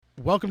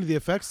Welcome to the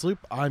Effects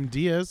Loop. I'm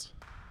Diaz.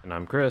 And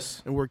I'm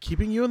Chris. And we're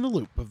keeping you in the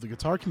loop of the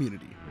guitar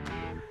community.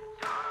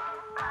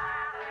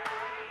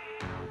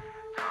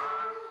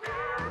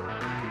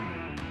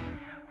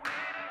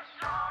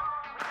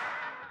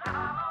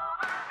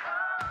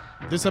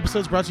 This episode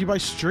is brought to you by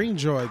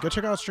Stringjoy. Go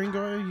check out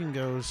Stringjoy. You can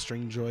go to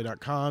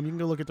stringjoy.com. You can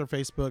go look at their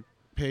Facebook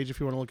page if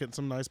you want to look at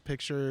some nice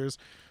pictures.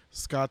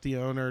 Scott, the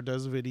owner,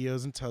 does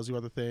videos and tells you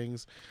other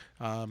things.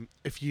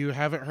 If you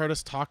haven't heard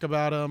us talk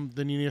about them,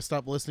 then you need to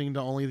stop listening to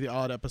only the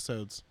odd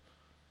episodes.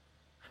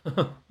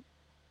 I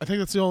think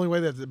that's the only way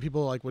that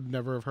people would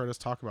never have heard us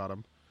talk about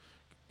them.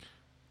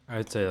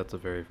 I'd say that's a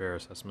very fair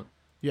assessment.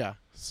 Yeah.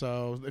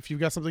 So if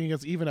you've got something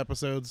against even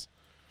episodes,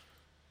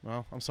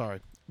 well, I'm sorry.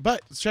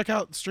 But check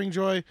out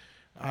Stringjoy.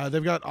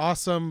 They've got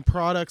awesome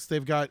products.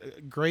 They've got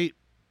great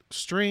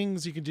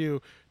strings. You can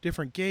do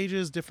different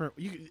gauges,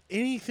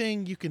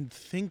 anything you can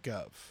think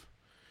of.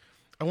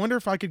 I wonder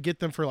if I could get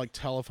them for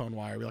telephone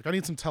wire. Be I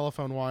need some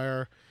telephone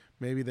wire.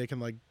 Maybe they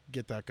can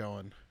get that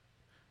going.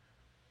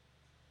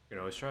 You can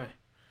always try.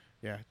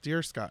 Yeah.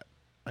 Dear Scott,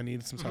 I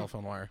need some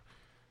telephone wire.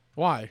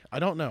 Why? I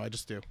don't know. I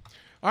just do.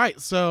 All right.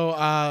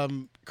 So,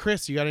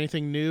 Chris, you got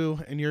anything new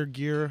in your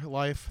gear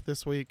life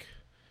this week?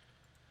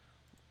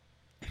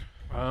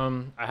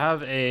 I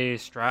have a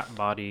Strat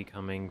body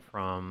coming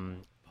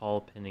from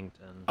Paul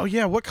Pennington. Oh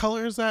yeah, what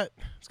color is that?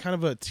 It's kind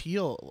of a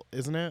teal,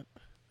 isn't it?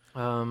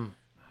 Trying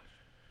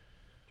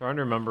to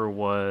remember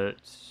what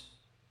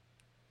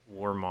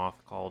Warmoth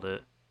called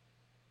it.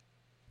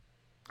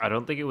 I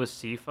don't think it was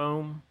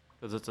Seafoam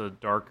because it's a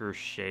darker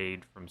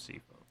shade from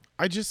Seafoam.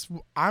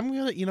 I'm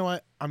gonna, you know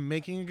what? I'm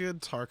making a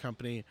guitar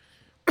company,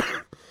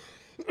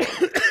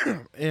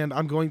 and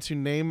I'm going to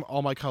name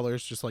all my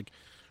colors just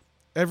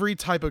every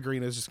type of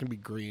green is just gonna be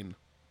green.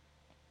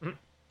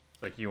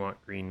 You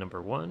want green number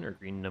 1 or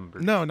green number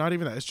 2? No, not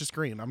even that. It's just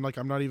green. I'm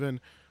not even.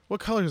 What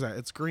color is that?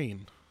 It's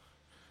green.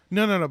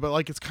 No.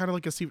 But it's kind of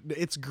like a sea.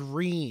 It's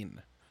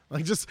green.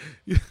 Just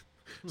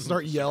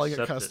start yelling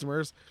at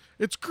customers.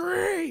 It's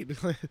green.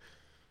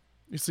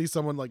 You see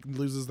someone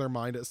loses their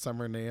mind at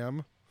Summer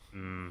NAMM.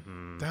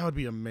 Mm-hmm. That would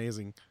be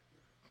amazing.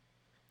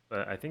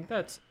 But I think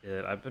that's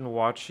it. I've been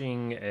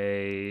watching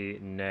a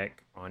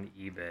neck on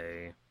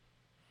eBay.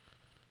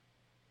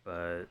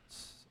 But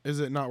is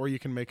it not where you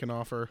can make an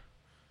offer?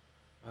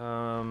 Is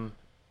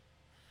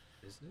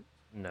it?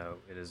 No,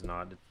 it is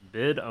not. It's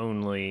bid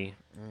only.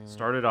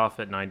 Started off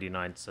at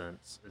 99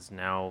 cents. Is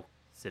now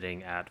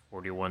sitting at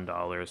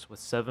 $41 with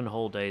 7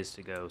 whole days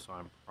to go. So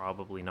I'm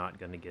probably not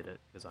going to get it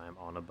because I am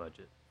on a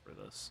budget for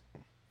this.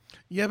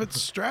 Yeah, but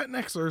Strat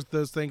necks are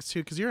those things too.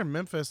 Because you're in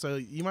Memphis, so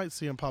you might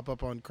see them pop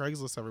up on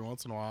Craigslist every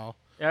once in a while.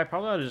 Yeah, I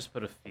probably ought to just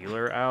put a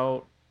feeler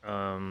out.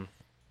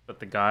 But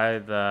the guy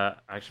that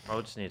I actually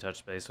probably just need to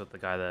touch base with the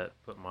guy that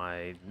put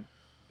my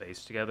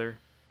bass together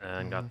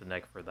and got the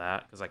neck for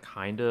that because I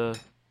kind of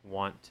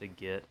want to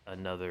get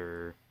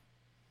another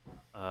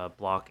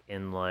block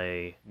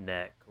inlay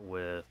neck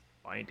with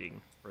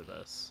binding for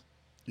this.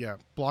 Yeah,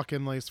 block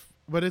inlays,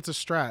 but it's a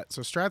Strat,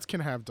 so Strats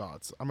can have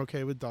dots. I'm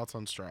okay with dots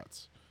on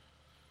Strats.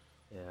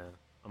 Yeah,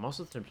 I'm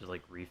also tempted to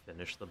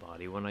refinish the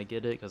body when I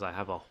get it because I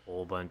have a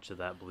whole bunch of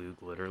that blue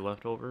glitter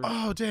left over.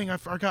 Oh dang, I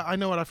forgot. I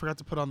know what I forgot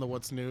to put on the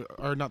what's new,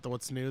 or not the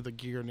what's new, the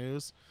gear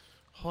news.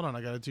 Hold on,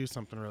 I gotta do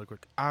something really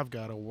quick. I've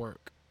gotta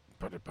work.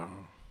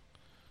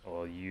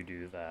 Well, you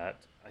do that.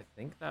 I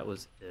think that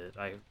was it.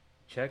 I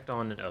checked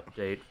on an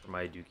update for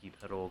my Dookie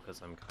pedal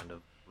because I'm kind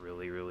of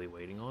really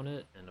waiting on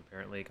it, and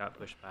apparently it got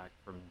pushed back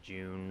from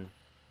June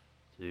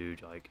to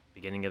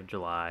beginning of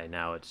July.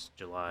 Now it's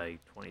July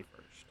 21st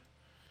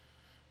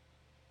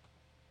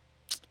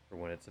for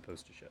when it's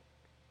supposed to ship.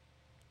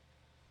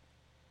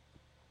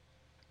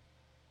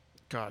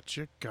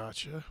 Gotcha.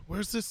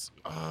 Where's this?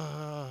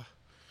 Oh,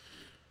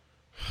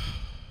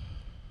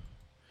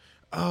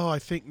 I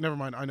think, never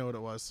mind. I know what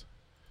it was.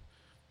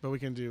 But we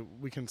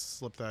can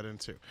slip that in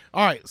too.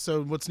 All right.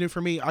 So what's new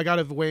for me? I got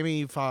a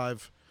Whammy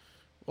 5.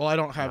 Well, I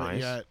don't have it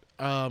yet.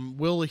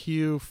 Will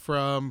Hugh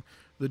from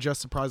the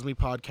Just Surprise Me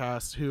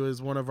podcast, who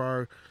is one of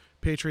our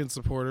Patreon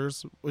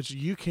supporters, which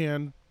you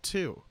can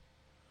too.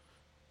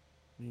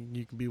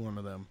 You can be one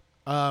of them.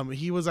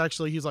 He's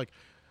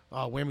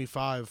Whammy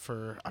 5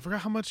 for, I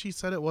forgot how much he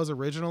said it was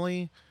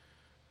originally.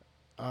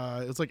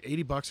 It's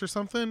 $80 or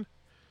something.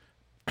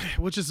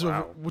 Which is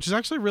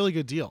actually a really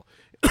good deal.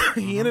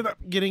 He ended up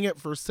getting it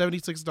for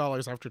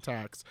 $76 after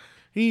tax.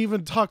 He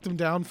even talked him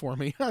down for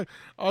me. I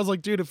was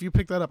like, dude, if you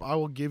pick that up, I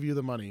will give you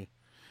the money.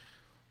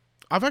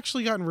 I've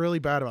actually gotten really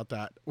bad about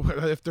that.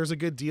 If there's a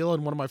good deal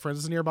and one of my friends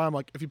is nearby, I'm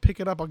like, if you pick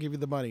it up, I'll give you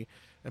the money.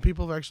 And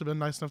people have actually been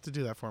nice enough to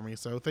do that for me.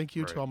 So thank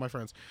you to all my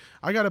friends.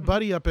 I got a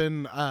buddy up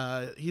in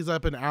he's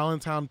up in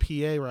Allentown,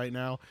 PA right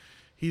now.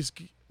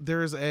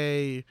 There's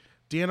a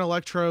Dan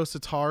Electro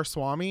Sitar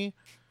Swami,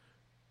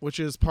 which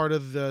is part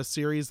of the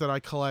series that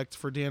I collect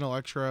for Dan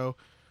Electro.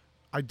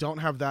 I don't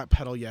have that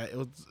pedal yet. It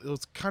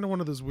was kind of one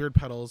of those weird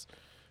pedals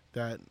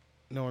that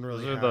no one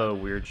really Those had. are the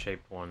weird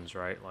shaped ones,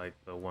 right?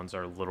 The ones that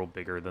are a little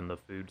bigger than the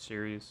food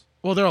series.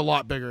 Well, they're a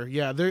lot bigger.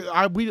 Yeah,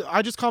 I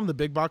just call them the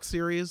big box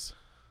series.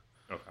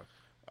 Okay.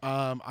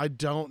 I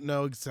don't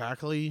know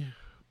exactly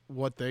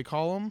what they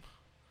call them,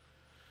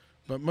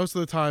 but most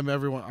of the time,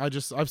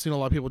 I've seen a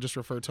lot of people just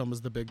refer to them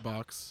as the big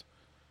box.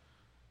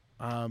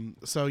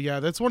 So yeah,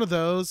 that's one of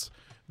those.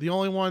 The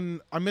only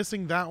one I'm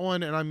missing, that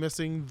one, and I'm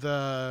missing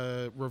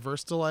the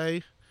reverse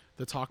delay,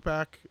 the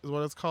talkback is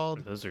what it's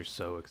called. Those are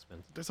so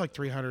expensive. It's like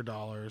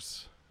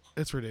 $300.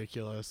 It's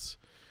ridiculous.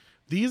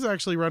 These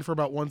actually run for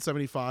about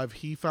 $175.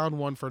 He found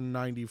one for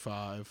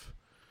 $95.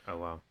 Oh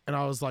wow! And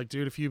I was like,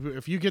 dude, if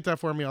you get that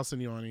for me, I'll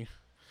send you money.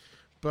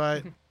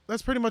 But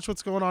that's pretty much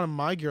what's going on in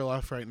my gear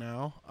life right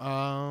now.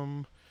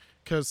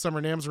 Because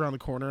Summer NAMM's around the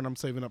corner, and I'm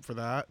saving up for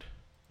that.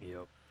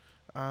 Yep.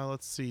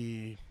 Let's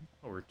see.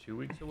 Oh, we're 2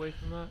 weeks away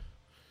from that.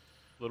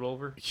 A little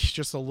over.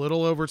 Just a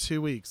little over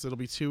 2 weeks. It'll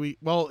be 2 weeks.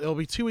 Well, it'll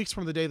be 2 weeks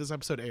from the day this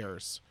episode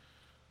airs.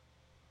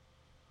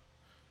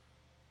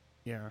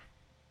 Yeah.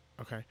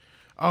 Okay.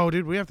 Oh,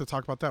 dude, we have to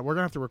talk about that. We're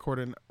gonna have to record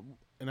an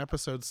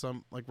episode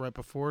right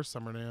before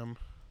Summer NAMM.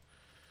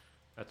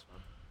 That's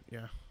fun.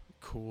 Yeah.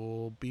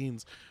 Cool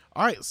beans.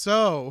 All right.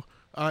 So,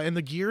 in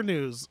the gear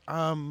news,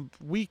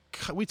 we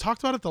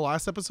talked about it the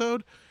last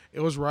episode.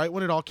 It was right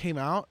when it all came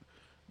out,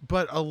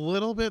 but a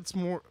little bit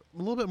more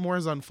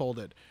has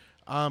unfolded.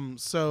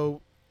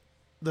 So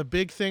the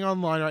big thing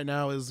online right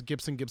now is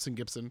Gibson.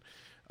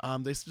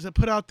 They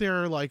put out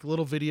their like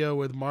little video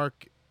with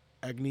Mark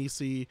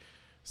Agnesi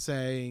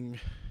saying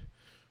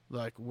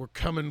like, "We're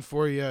coming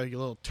for you, you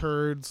little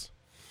turds."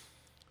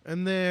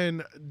 And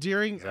then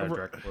during Is that a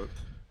direct quote?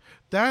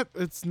 that,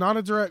 it's not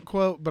a direct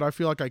quote, but I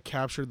feel like I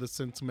captured the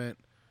sentiment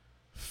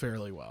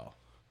fairly well.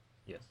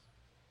 Yes.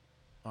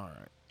 All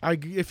right.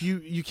 If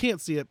you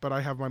can't see it, but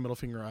I have my middle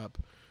finger up.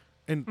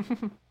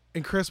 And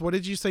and Chris, what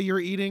did you say you were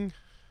eating?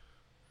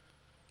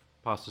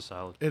 Pasta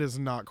salad. It is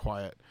not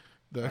quiet.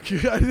 All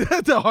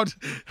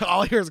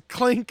I hear is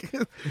clink.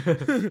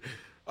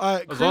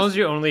 As long as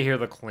you only hear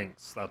the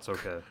clinks, that's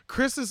okay.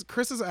 Chris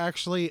is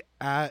actually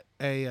at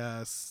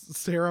a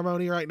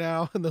ceremony right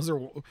now, and those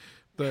are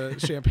the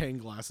champagne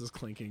glasses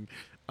clinking.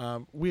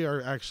 We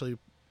are actually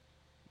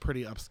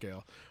pretty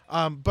upscale.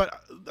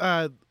 But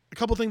a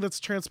couple things that's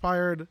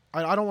transpired.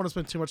 I don't want to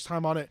spend too much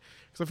time on it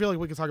because I feel like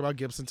we can talk about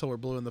Gibson until we're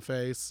blue in the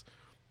face.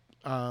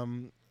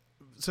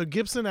 So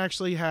Gibson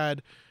actually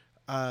had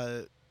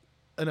an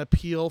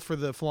appeal for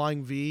the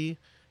Flying V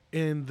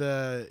in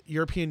the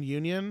European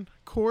Union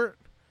court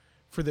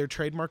for their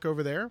trademark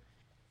over there,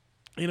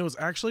 and it was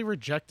actually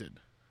rejected.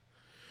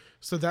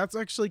 So that's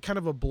actually kind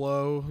of a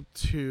blow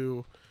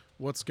to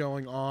what's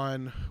going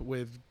on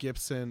with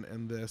Gibson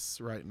and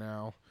this right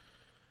now.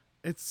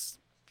 I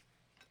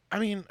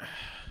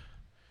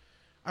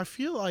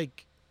feel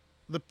like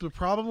the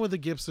problem with the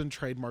Gibson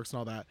trademarks and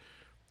all that,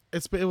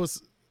 it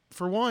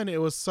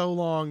was so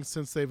long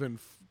since they've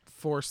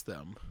enforced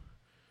them.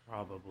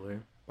 Probably.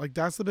 Like,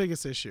 that's the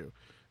biggest issue.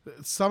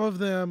 Some of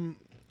them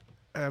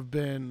have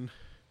been,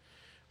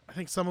 I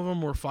think some of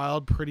them were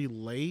filed pretty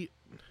late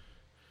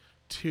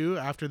too,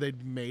 after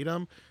they'd made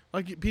them.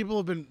 Like,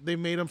 they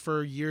made them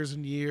for years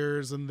and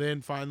years, and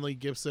then finally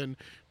Gibson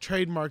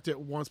trademarked it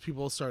once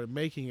people started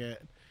making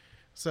it.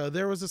 So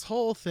there was this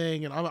whole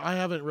thing, and I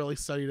haven't really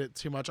studied it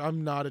too much.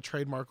 I'm not a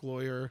trademark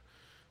lawyer,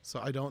 so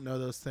I don't know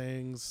those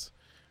things.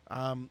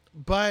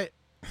 But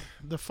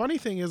the funny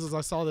thing is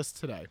I saw this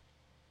today,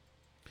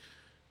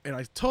 and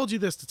I told you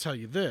this to tell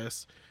you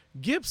this.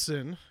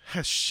 Gibson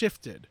has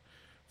shifted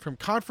from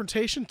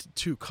confrontation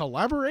to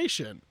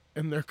collaboration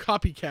in their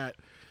copycat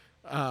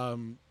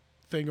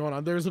thing going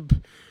on. There's a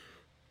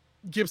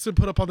Gibson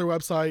put up on their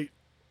website,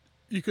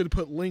 you could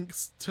put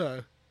links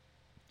to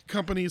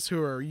companies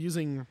who are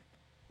using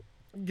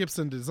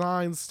Gibson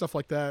designs, stuff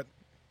like that,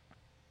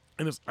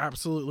 and it's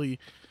absolutely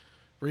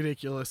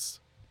ridiculous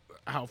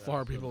how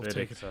far people have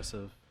taken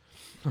excessive.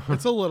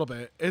 It's a little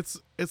bit.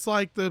 It's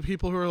like the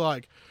people who are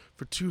like,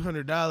 for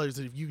 $200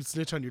 if you can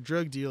snitch on your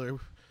drug dealer.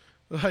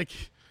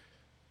 Like,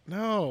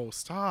 no,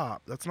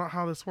 stop. That's not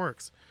how this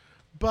works.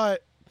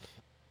 But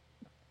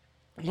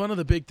one of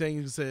the big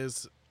things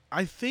is,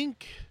 I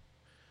think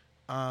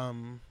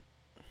the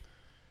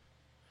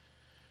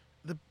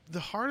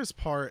hardest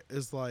part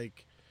is,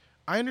 like,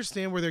 I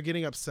understand where they're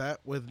getting upset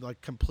with,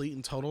 like, complete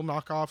and total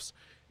knockoffs.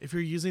 If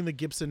you're using the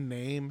Gibson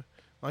name,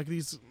 like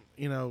these,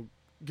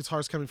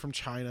 guitars coming from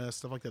China,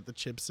 stuff like that, the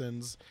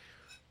Gibsons,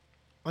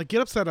 like,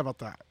 get upset about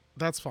that.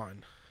 That's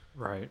fine.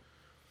 Right.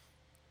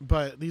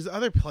 But these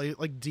other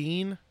like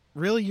Dean,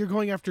 really? You're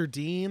going after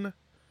Dean?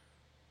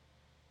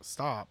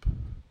 Stop.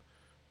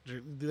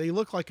 They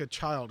look like a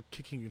child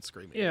kicking and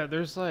screaming. Yeah,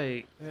 there's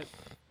like,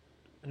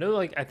 I know,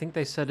 like, I think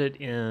they said it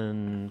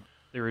in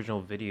the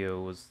original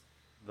video was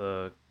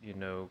the,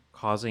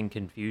 causing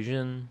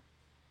confusion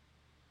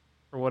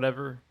or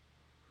whatever.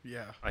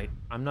 Yeah.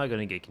 I'm not going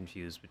to get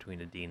confused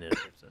between a Dean and a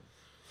Gibson.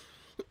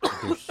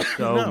 There's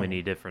so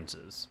many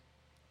differences.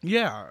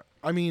 Yeah.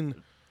 I mean,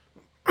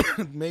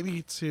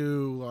 maybe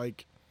to,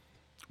 like,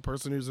 a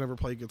person who's never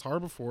played guitar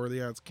before,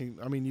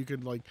 you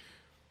could, like,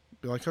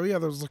 be like, oh, yeah,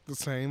 those look the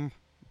same.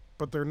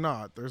 But they're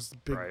not.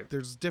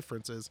 There's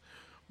differences.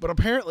 But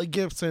apparently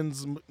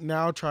Gibson's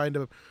now trying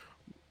to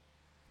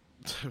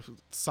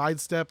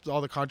sidestepped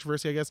all the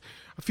controversy, I guess.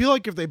 I feel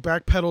like if they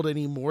backpedaled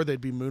any more,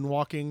 they'd be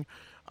moonwalking.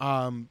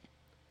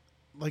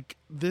 Like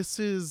this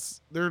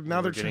is they're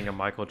getting a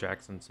Michael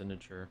Jackson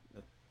signature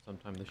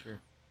sometime this year.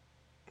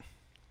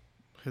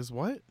 His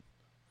what?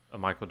 A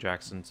Michael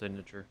Jackson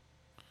signature.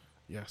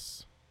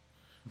 Yes.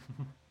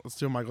 Let's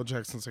do a Michael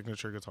Jackson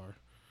signature guitar.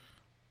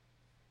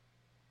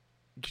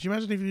 Could you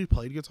imagine if you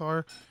played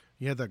guitar,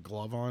 you had that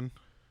glove on?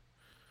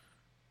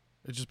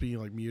 It'd just be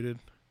like muted.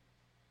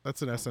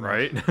 That's an SNL.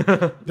 Right?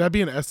 That'd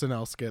be an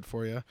SNL skit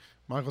for you.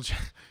 Michael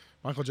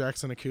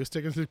Jackson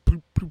acoustic. And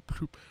poop, poop,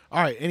 poop.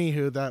 All right.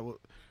 Anywho,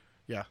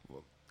 yeah.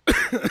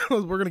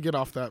 We're going to get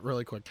off that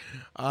really quick.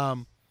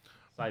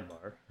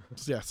 Sidebar.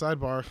 Yeah,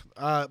 sidebar.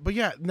 But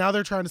yeah, now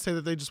they're trying to say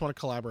that they just want to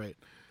collaborate.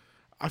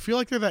 I feel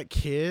like they're that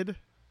kid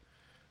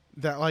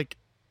that like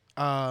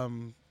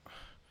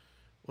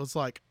was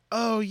like,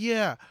 oh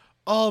yeah,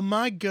 all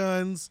my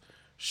guns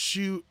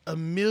shoot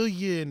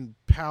 1,000,000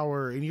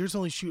 power and yours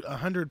only shoot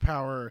 100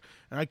 power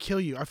and I kill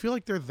you. I feel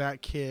like they're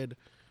that kid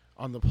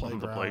on the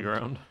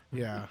playground.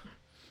 Yeah.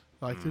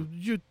 Like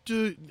you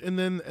do, and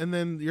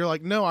then you're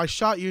like, no, I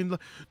shot you. And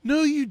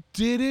no, you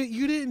didn't.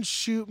 You didn't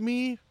shoot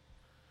me.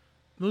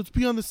 Let's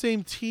be on the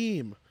same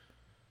team.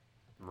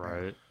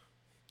 Right.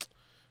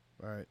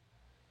 Right.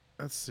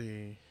 Let's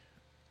see.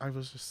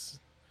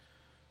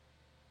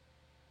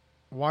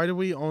 Why do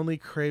we only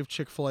crave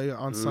Chick-fil-A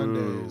on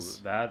Sundays?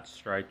 That's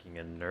striking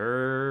a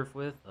nerve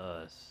with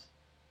us.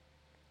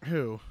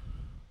 Who?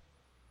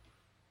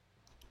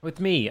 With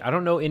me. I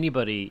don't know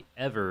anybody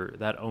ever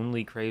that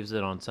only craves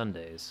it on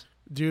Sundays.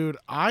 Dude,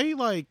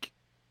 I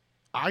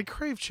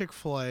crave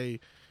Chick-fil-A.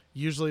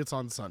 Usually it's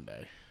on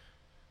Sunday.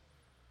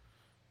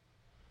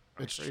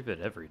 I crave it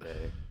every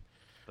day.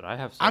 But I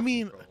have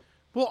self-control.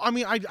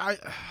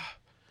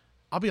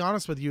 I'll be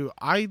honest with you.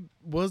 I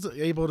was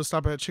able to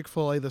stop at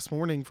Chick-fil-A this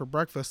morning for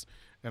breakfast,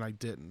 and I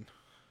didn't.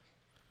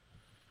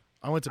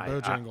 I went to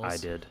Bojangles. I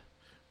did.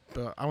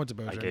 But I went to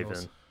Bojangles. I gave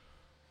in.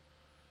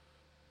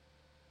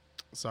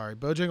 Sorry,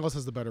 Bojangles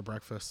has the better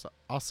breakfast.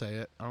 I'll say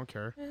it. I don't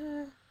care.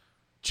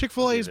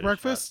 Chick-fil-A's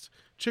breakfast.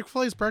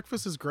 Chick-fil-A's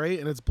breakfast is great,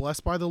 and it's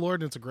blessed by the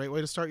Lord, and it's a great way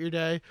to start your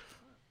day.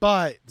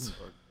 But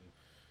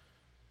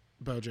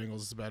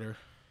Bojangles is better.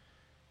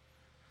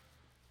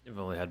 I've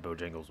only had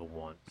Bojangles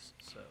once,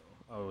 so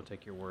I will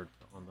take your word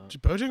on that.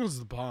 Bojangles is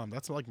the bomb.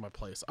 That's like my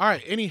place. All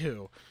right,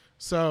 anywho.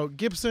 So,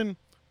 Gibson,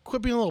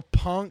 quit being a little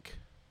punk.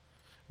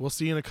 We'll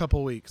see you in a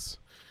couple weeks.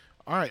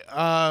 All right,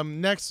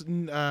 next,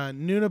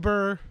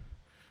 Nunabur,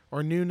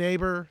 or New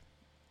Neighbor,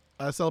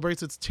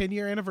 celebrates its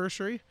 10-year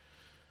anniversary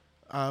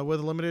with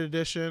a limited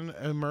edition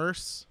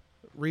Immerse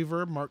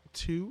Reverb Mark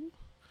II,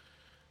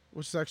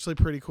 which is actually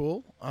pretty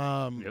cool.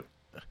 Yep.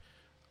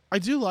 I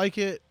do like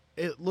it.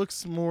 It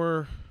looks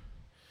more...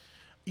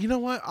 You know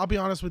what? I'll be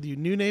honest with you.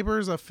 New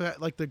Neighbors,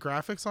 like the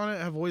graphics on it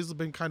have always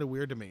been kind of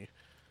weird to me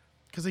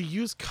because they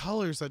use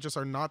colors that just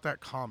are not that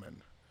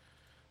common.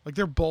 Like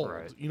they're bold.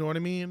 Right. You know what I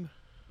mean?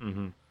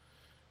 Mm-hmm.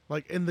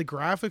 Like, and the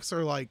graphics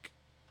are like,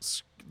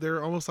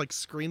 they're almost like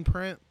screen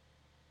print.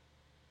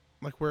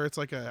 Like where it's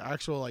like a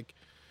actual, like,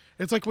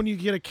 it's like when you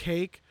get a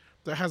cake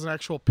that has an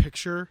actual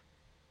picture.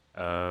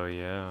 Oh,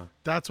 yeah.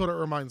 That's what it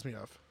reminds me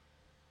of.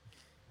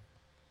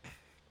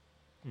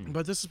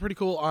 But this is pretty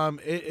cool.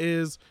 It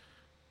is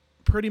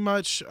pretty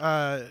much,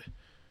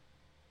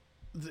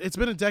 it's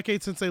been a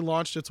decade since they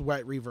launched its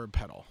wet reverb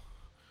pedal.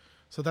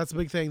 So that's a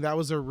big thing. That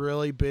was a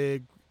really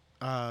big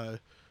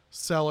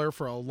seller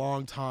for a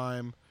long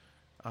time.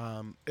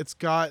 It's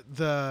got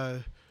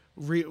the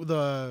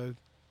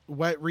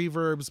wet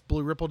reverb's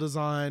Blue Ripple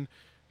design.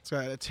 It's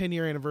got a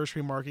 10-year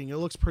anniversary marking. It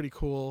looks pretty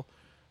cool.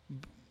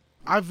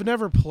 I've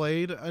never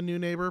played a New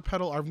Neighbor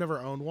pedal. I've never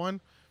owned one,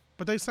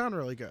 but they sound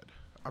really good.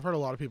 I've heard a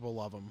lot of people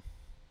love them.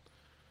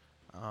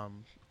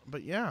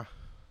 But yeah,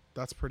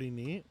 that's pretty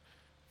neat.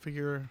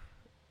 Figure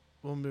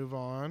we'll move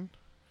on.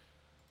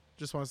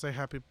 Just want to say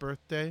happy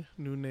birthday,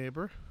 New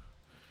Neighbor.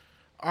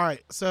 All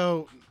right,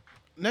 so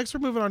next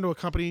we're moving on to a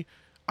company.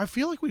 I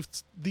feel like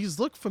these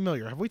look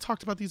familiar. Have we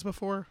talked about these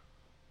before?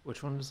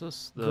 Which one is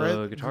this?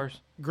 The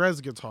guitars?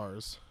 Grez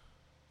guitars.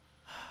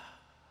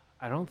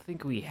 I don't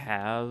think we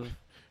have.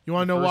 You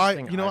want to know why?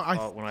 You know, I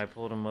thought when I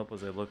pulled them up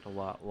was they looked a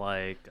lot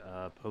like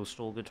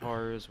Postal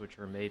guitars, which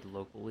are made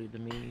locally to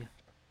me.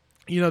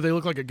 You know, they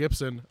look like a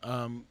Gibson.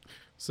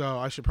 So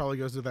I should probably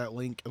go to that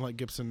link and let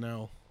Gibson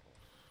know.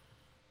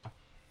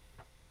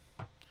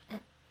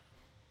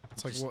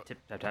 It's like what? Tap,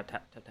 tap, tap,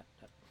 tap, tap,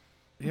 tap.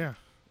 Yeah.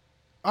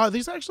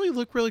 These actually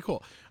look really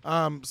cool.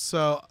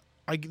 So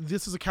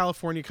this is a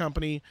California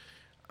company.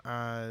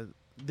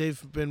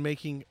 They've been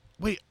making.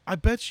 Wait, I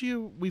bet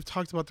you we've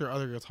talked about their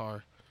other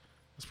guitar.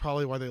 That's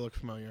probably why they look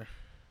familiar.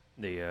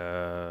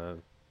 The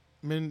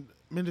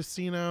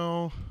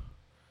Mendocino.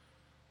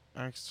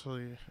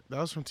 Actually, that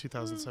was from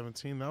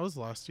 2017. That was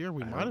last year.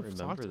 We might have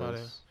talked about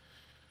it.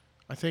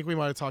 I think we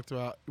might have talked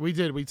about. We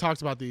did. We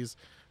talked about these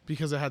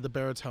because it had the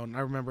baritone.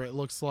 I remember it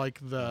looks like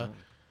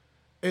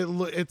it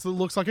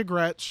looks like a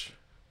Gretsch.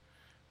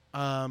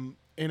 And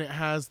it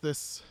has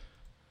this.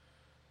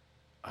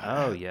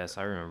 Oh yes,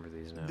 I remember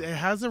these now. It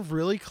has a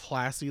really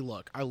classy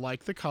look. I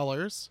like the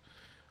colors.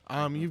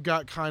 You've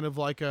got kind of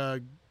like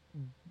a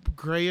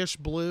grayish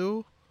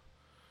blue.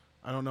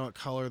 I don't know what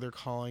color they're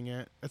calling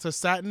it. It's a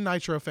satin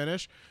nitro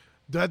finish.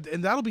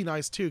 And that'll be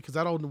nice too, because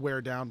that'll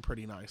wear down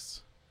pretty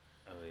nice.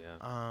 Oh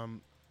yeah.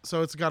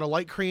 So it's got a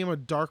light cream, a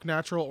dark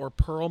natural, or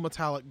pearl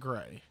metallic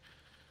gray.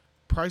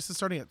 Price is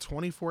starting at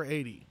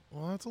 $24.80.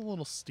 Well, that's a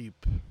little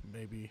steep,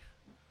 maybe.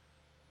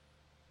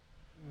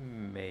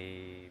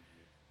 Maybe.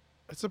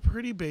 It's a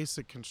pretty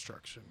basic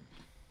construction,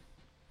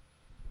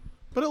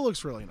 but it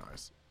looks really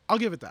nice. I'll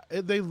give it that.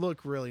 They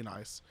look really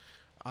nice.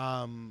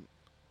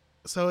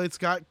 So it's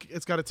got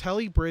a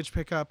Tele bridge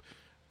pickup,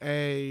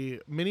 a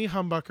mini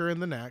humbucker in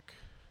the neck,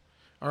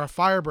 or a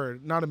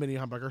Firebird, not a mini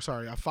humbucker,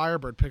 sorry, a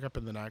Firebird pickup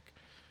in the neck,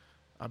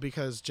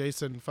 because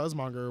Jason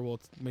Fuzzmonger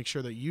will make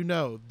sure that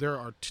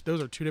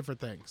those are two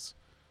different things.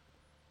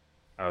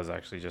 I was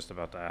actually just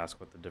about to ask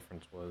what the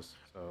difference was.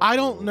 So I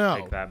don't know.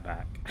 Take that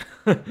back.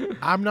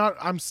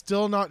 I'm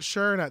still not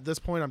sure, and at this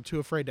point, I'm too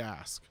afraid to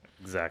ask.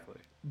 Exactly.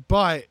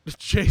 But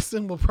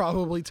Jason will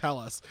probably tell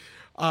us.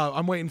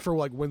 I'm waiting for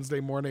like Wednesday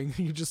morning.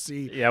 You just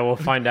see. Yeah, we'll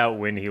find out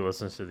when he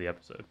listens to the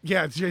episode.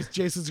 Yeah,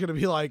 Jason's going to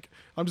be like,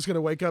 I'm just going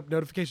to wake up,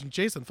 notification,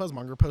 Jason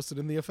Fuzzmonger posted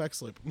in the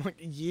effects loop. I'm like,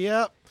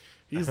 yep,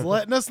 he's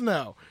letting us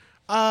know.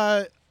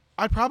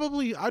 I'd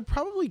probably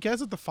guess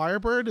that the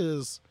Firebird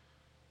is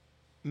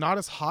not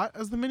as hot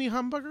as the mini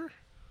humbucker.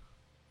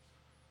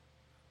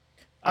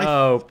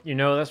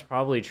 That's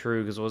probably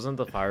true, because wasn't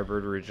the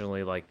Firebird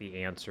originally like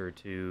the answer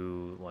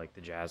to like the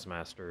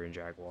Jazzmaster and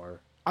Jaguar?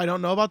 I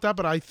don't know about that,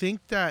 but I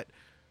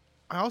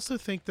also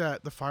think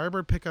that the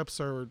Firebird pickups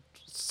are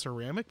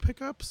ceramic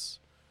pickups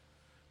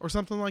or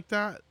something like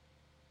that,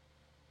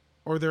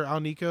 or they're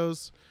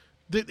Alnicos.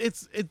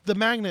 The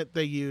magnet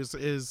they use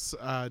is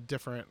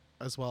different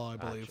as well, I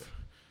believe. Gotcha.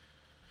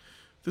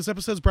 This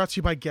episode is brought to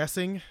you by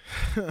Guessing.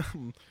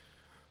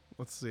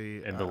 Let's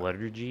see. And the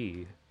letter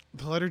G.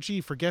 The letter G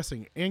for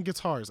Guessing and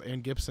Guitars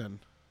and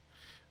Gibson.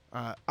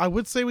 I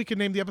would say we could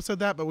name the episode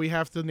that, but we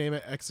have to name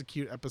it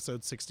Execute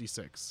Episode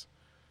 66.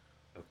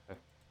 Okay.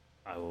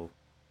 I will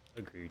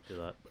agree to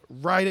that.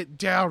 Write it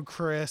down,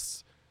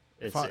 Chris.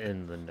 It's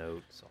in the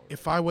notes already.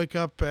 If I wake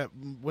up at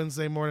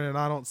Wednesday morning and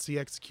I don't see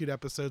Execute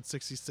Episode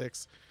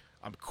 66,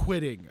 I'm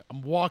quitting.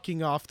 I'm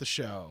walking off the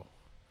show.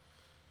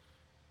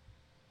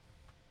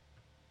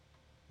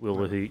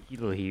 Will, if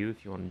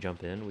you want to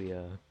jump in, we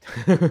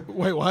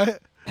Wait,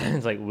 what?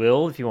 It's like,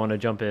 Will, if you want to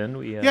jump in,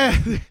 we Yeah.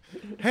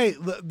 Hey,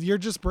 you're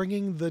just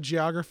bringing the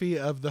geography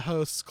of the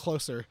hosts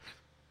closer.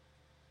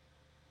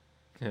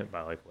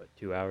 By like what,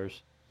 2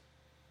 hours?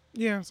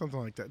 Yeah, something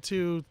like that.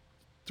 2-3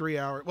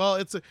 hours.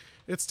 Well,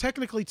 it's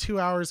technically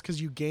 2 hours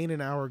because you gain an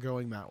hour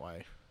going that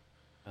way.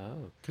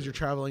 Oh. Because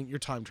you're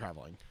time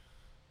traveling.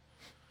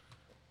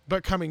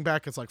 But coming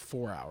back, it's like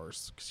 4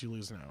 hours because you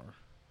lose an hour.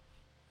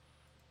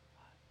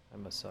 That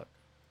must suck.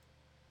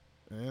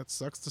 It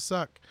sucks to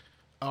suck.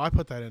 Oh, I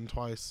put that in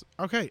twice.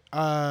 Okay.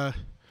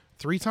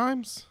 3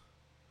 times?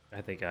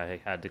 I think I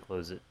had to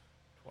close it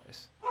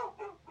twice.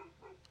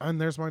 And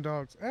there's my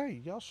dogs.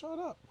 Hey, y'all shut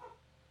up.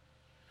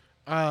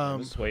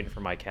 I'm just waiting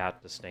for my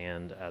cat to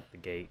stand at the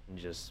gate and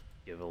just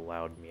give a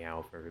loud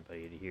meow for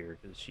everybody to hear,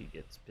 because she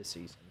gets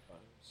pissy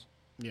sometimes.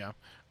 Yeah.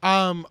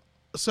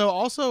 So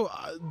also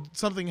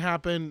something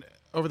happened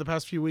over the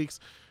past few weeks.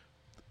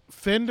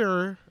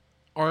 Fender,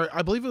 or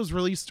I believe it was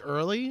released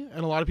early,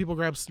 and a lot of people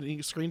grabbed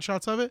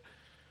screenshots of it.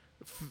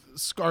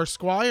 Our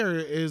Squire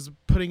is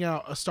putting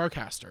out a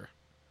Starcaster,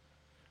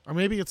 or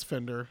maybe it's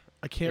Fender.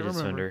 I can't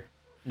remember. Fender.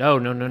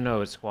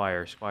 No, it's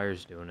Squire.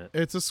 Squire's doing it.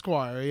 It's a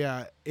Squire,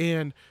 yeah.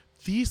 And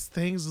these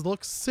things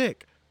look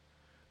sick.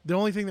 The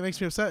only thing that makes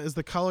me upset is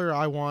the color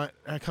I want.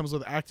 It comes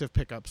with active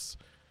pickups,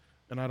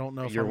 and I don't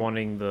know if you're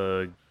wanting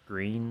the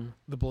green,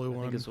 the blue I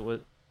one. think is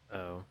what?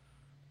 Oh,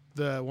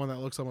 the one that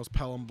looks almost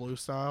Pelham blue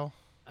style.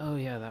 Oh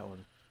yeah, that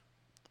one.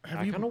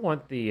 I kind of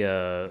want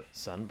the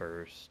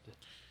Sunburst.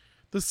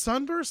 The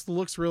Sunburst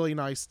looks really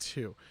nice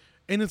too,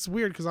 and it's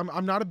weird because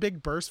I'm not a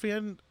big Burst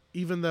fan,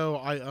 even though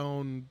I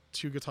own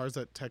 2 guitars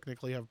that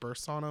technically have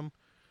bursts on them.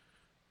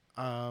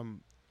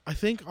 I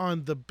think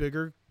on the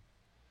bigger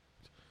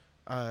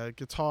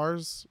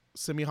guitars,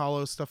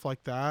 semi-hollow stuff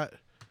like that,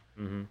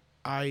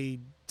 I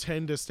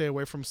tend to stay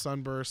away from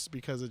Sunburst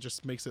because it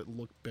just makes it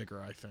look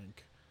bigger, I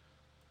think.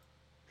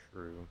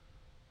 True.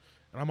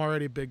 And I'm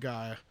already a big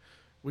guy.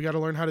 We got to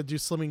learn how to do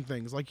slimming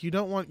things. Like you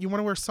want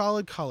to wear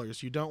solid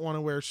colors. You don't want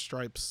to wear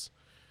stripes,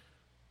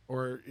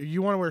 or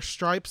you want to wear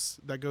stripes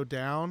that go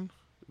down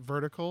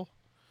vertical,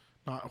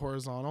 not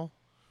horizontal.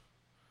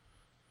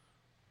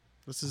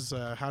 This is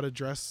how to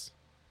dress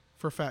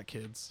for fat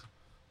kids.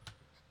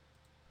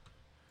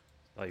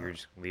 I thought you were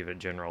just gonna leave it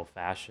general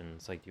fashion.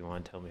 It's like, do you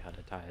want to tell me how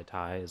to tie a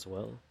tie as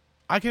well?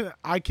 I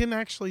can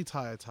actually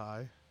tie a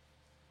tie.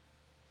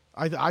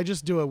 I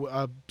just do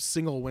a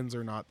single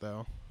Windsor knot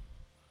though.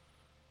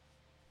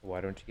 Why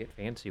don't you get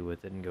fancy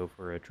with it and go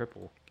for a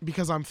triple?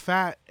 Because I'm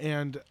fat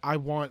and I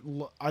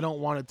don't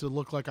want it to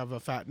look like I have a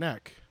fat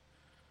neck.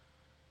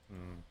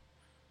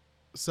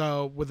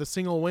 So with a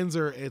single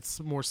Windsor,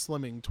 it's more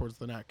slimming towards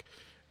the neck.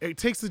 It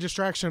takes the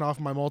distraction off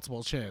my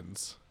multiple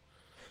chins.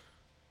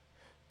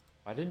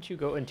 Why didn't you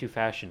go into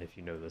fashion if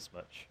you know this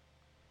much?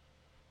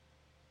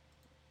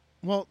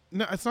 Well,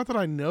 no, it's not that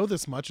I know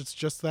this much. It's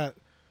just that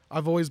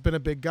I've always been a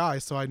big guy,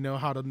 so I know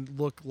how to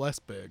look less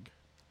big.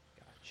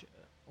 Gotcha.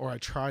 Or I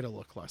try to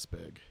look less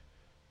big.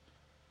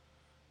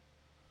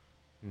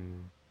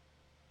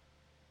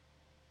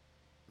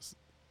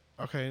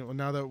 Okay, well,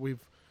 now that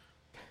we've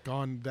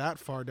gone that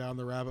far down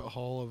the rabbit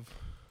hole of...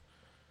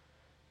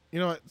 You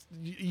know what?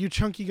 You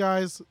chunky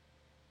guys,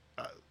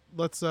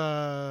 let's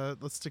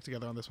stick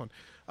together on this one.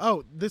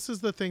 Oh, this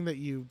is the thing that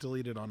you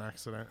deleted on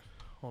accident.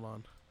 Hold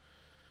on.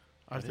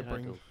 I have to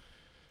bring...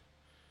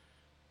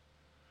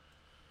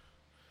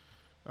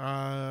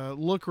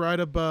 look right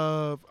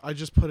above. I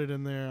just put it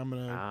in there. I'm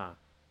gonna.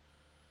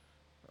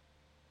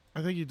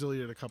 I think you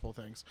deleted a couple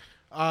things.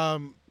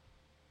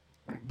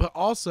 But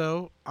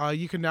also,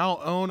 you can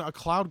now own a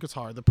cloud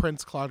guitar, the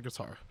Prince cloud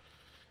guitar,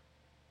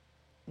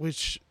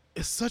 which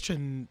is such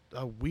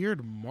a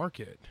weird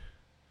market.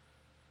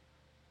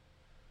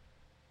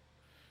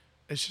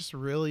 It's just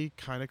really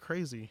kind of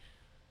crazy.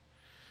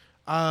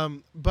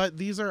 But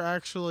these are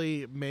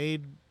actually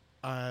made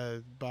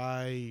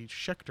by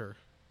Schecter.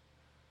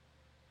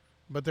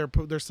 But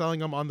they're selling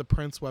them on the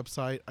Prince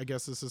website. I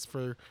guess this is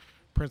for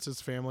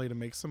Prince's family to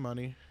make some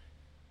money.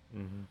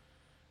 Mm-hmm.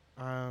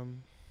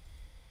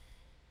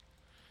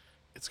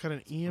 It's got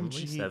an EMG.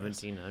 Only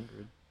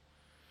 1700,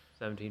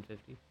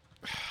 1750.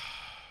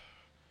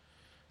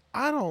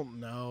 I don't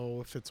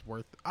know if it's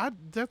worth.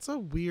 That's a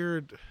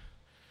weird.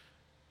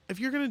 If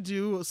you're gonna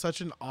do such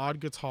an odd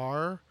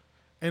guitar,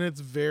 and it's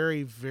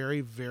very,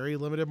 very, very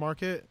limited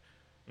market.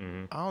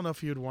 Mm-hmm. I don't know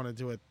if you'd want to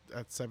do it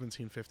at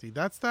 $1,750.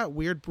 That's that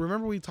weird.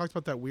 Remember we talked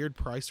about that weird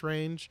price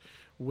range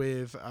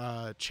with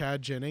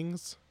Chad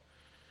Jennings?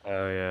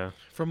 Oh yeah.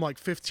 From like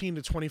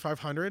 $1,500 to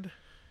 $2,500.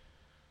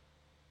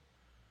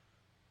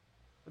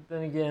 But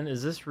then again,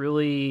 is this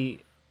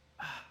really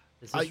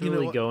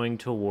going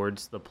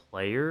towards the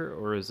player,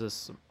 or is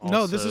this also...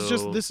 No, this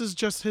is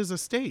just his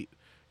estate.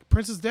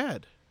 Prince is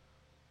dead.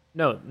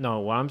 No.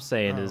 What I'm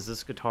saying is,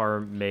 this guitar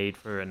made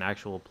for an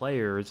actual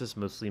player, or is this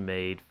mostly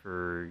made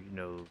for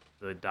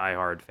the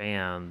diehard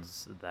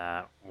fans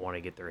that want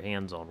to get their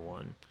hands on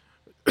one?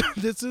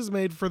 This is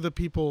made for the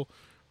people.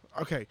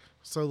 Okay,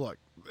 so look,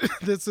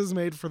 this is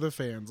made for the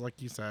fans,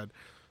 like you said,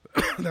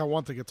 that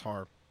want the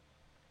guitar.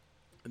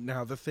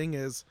 Now the thing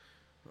is,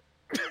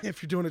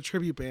 if you're doing a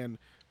tribute band,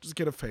 just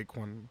get a fake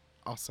one.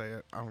 I'll say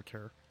it. I don't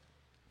care.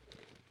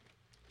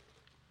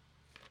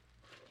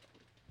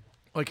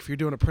 Like, if you're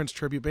doing a Prince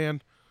tribute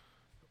band,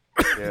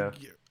 yeah,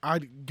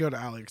 I'd go to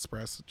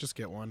AliExpress. Just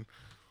get one.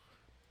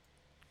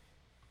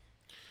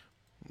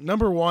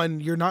 Number one,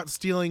 you're not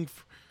stealing.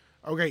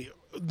 Okay,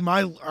 all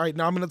right.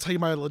 Now I'm going to tell you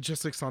my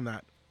logistics on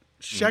that.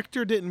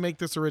 Schecter didn't make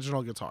this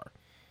original guitar.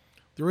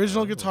 The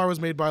original guitar was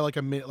made by like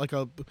a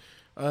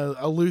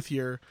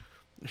luthier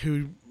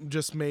who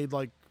just made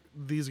like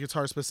these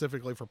guitars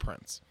specifically for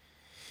Prince.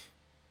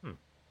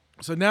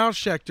 So now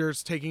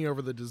Schecter's taking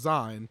over the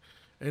design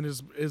and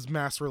is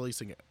mass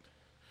releasing it.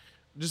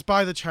 Just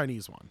buy the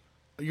Chinese one.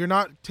 You're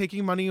not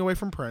taking money away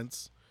from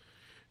Prince.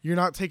 You're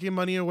not taking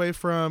money away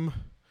from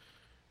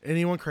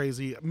anyone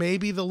crazy.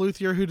 Maybe the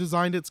luthier who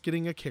designed it's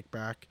getting a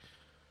kickback.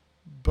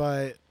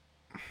 But,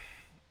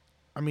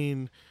 I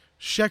mean,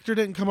 Schecter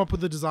didn't come up with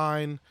the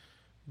design.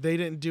 They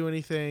didn't do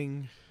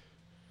anything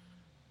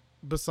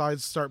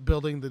besides start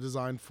building the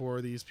design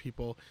for these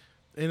people.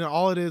 And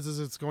all it is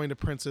it's going to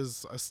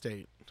Prince's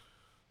estate.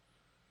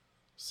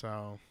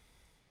 So...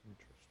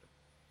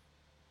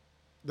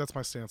 that's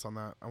my stance on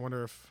that. I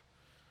wonder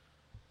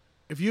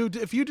if you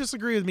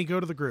disagree with me,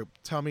 go to the group.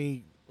 Tell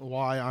me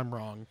why I'm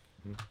wrong.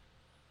 I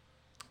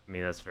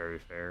mean, that's very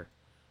fair.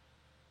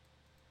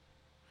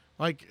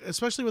 Like,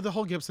 especially with the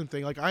whole Gibson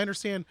thing. Like, I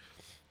understand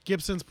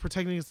Gibson's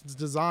protecting its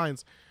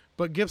designs,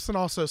 but Gibson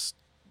also...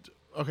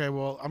 okay,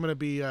 well, I'm going to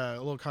be a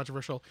little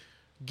controversial.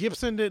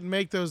 Gibson didn't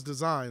make those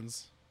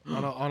designs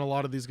on a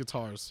lot of these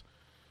guitars.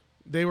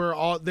 They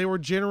were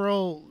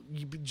general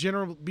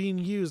being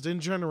used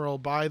in general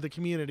by the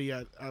community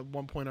at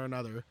one point or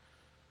another.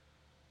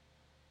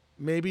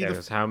 Maybe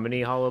how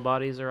many hollow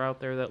bodies are out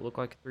there that look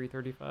like a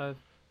 335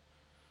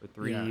 or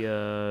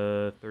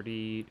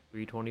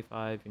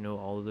 325?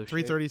 All of those.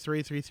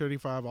 333,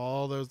 335,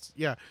 all those.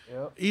 Yeah.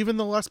 Yep. Even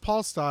the Les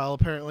Paul style.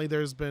 Apparently,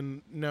 there's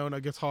been known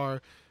a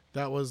guitar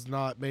that was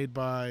not made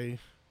by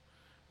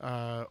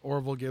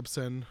Orville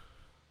Gibson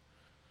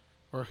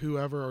or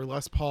whoever, or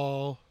Les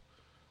Paul,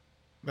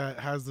 that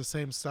has the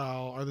same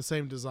style or the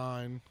same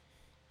design.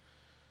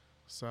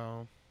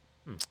 So,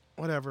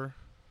 whatever.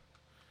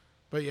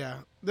 But yeah,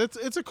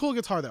 it's a cool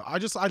guitar though.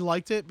 I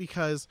liked it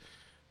because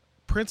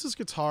Prince's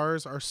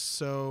guitars are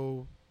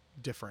so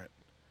different.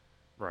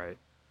 Right.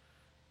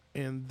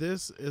 And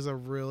this is a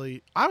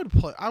really... I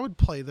would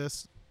play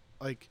this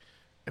like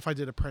if I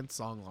did a Prince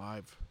song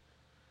live.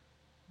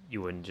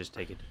 You wouldn't just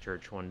take it to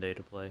church one day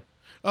to play?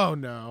 Oh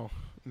no.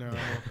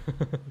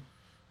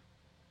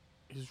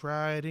 He's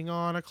riding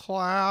on a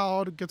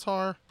cloud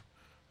guitar.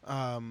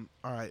 All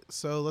right,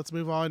 so let's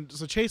move on.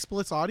 So Chase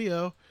Bliss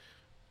Audio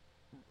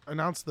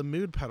announced the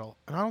Mood pedal,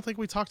 and I don't think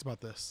we talked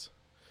about this.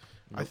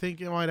 Nope. I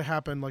think it might have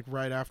happened like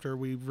right after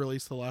we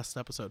released the last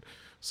episode.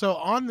 So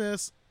on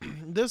this,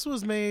 this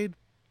was made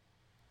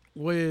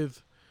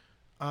with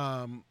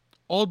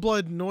Old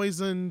Blood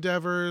Noise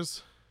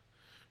Endeavors,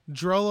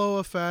 Drolo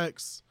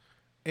Effects,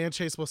 and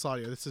Chase Bliss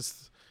Audio.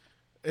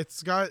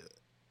 It's got.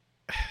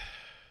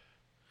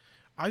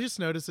 I just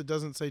noticed it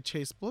doesn't say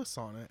Chase Bliss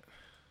on it.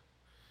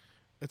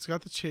 It's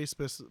got the Chase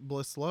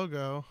Bliss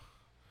logo.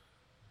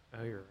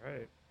 Oh, you're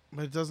right.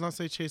 But it does not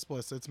say Chase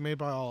Bliss. It's made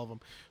by all of them.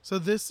 So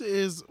this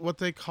is what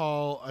they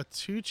call a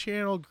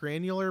 2-channel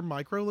granular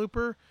micro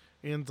looper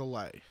and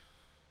delay.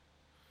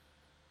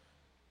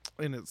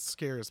 And it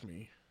scares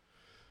me.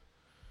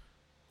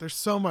 There's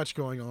so much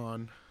going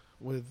on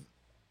with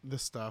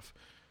this stuff.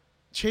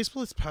 Chase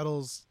Bliss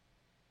pedals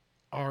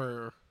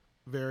are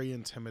very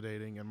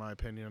intimidating, in my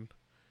opinion.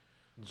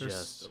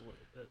 Just a little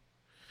bit.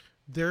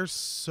 There's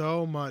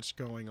so much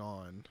going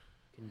on.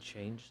 Can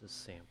change the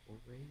sample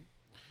rate.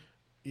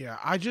 Yeah,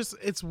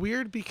 it's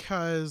weird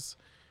because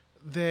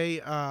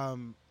they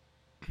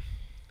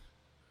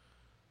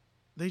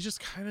just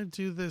kind of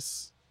do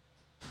this.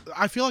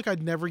 I feel like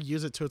I'd never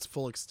use it to its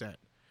full extent.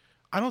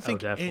 I don't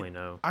think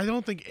no. I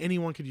don't think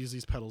anyone could use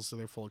these pedals to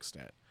their full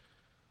extent.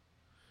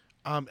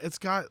 It's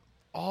got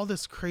all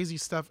this crazy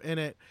stuff in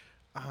it.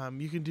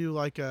 You can do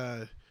like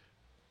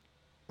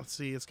let's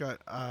see, it's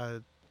got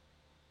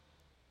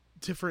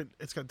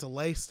it's got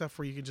delay stuff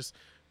where you can just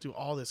do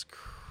all this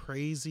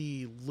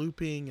crazy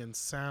looping and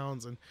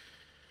sounds, and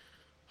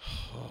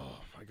oh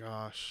my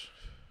gosh,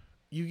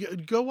 you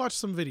go watch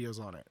some videos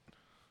on it.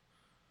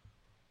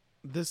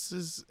 This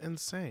is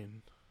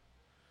insane.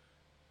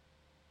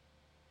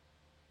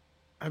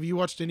 Have you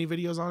watched any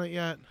videos on it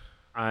yet?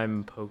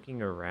 I'm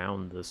poking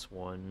around this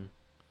one.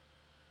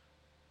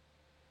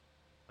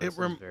 This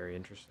is very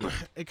interesting.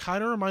 It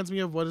kind of reminds me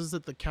of, what is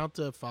it, the count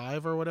to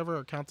 5 or whatever,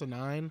 or count to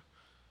 9?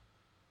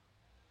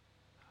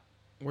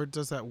 Where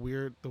does that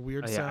weird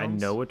sounds? I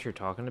know what you're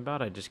talking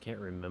about. I just can't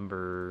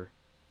remember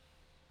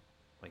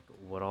like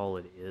what all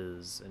it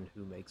is and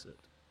who makes it.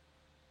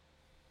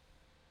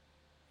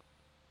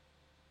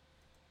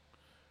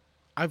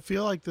 I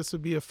feel like this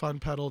would be a fun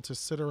pedal to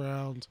sit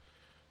around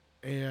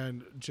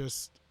and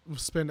just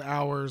spend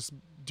hours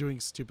doing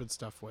stupid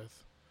stuff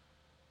with.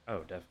 Oh,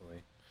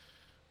 definitely.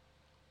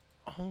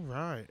 All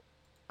right.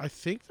 I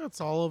think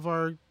that's all of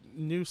our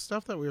new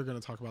stuff that we were going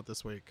to talk about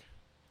this week.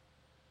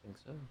 I think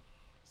so.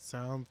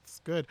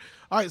 Sounds good.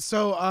 All right,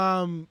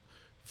 so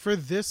for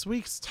this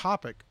week's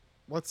topic,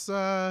 let's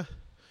I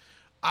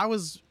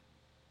was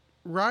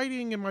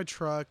riding in my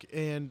truck,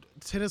 and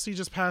Tennessee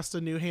just passed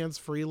a new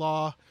hands-free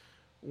law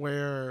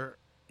where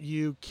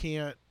you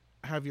can't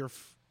have you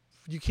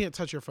can't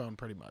touch your phone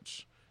pretty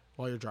much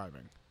while you're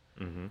driving.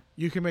 Mm-hmm.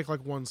 You can make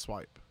like one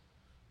swipe.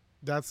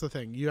 That's the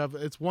thing.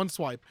 It's one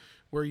swipe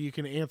where you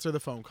can answer the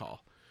phone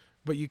call,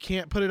 but you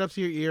can't put it up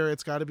to your ear.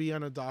 It's got to be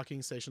on a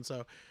docking station.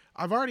 So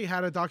I've already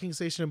had a docking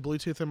station and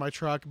Bluetooth in my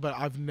truck, but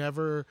I've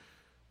never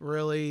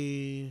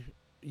really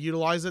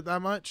utilized it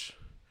that much.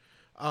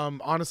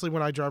 Honestly,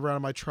 when I drive around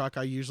in my truck,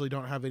 I usually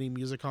don't have any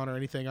music on or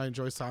anything. I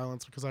enjoy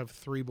silence because I have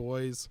 3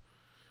 boys,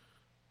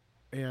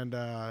 and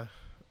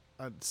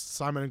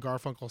Simon and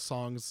Garfunkel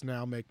songs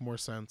now make more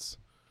sense.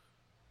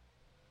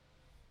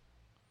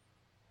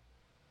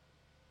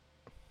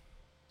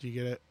 Do you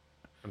get it?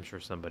 I'm sure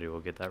somebody will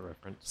get that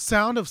reference.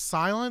 Sound of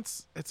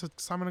Silence? It's a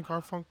Simon and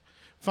Garfunkel.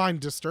 Find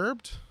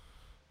Disturbed?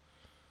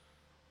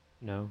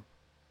 No.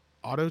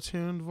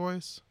 Auto-tuned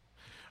voice?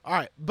 All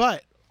right,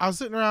 but I was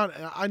sitting around.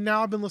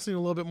 I've been listening to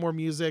a little bit more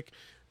music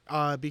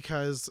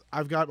because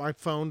I've got my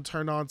phone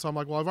turned on. So I'm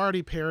like, well, I've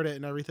already paired it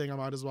and everything. I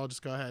might as well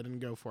just go ahead and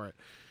go for it.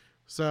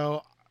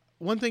 So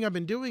one thing I've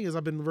been doing is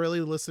I've been really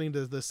listening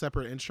to the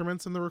separate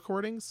instruments in the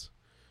recordings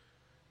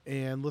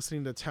and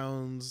listening to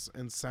tones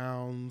and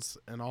sounds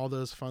and all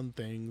those fun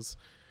things.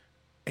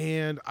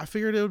 And I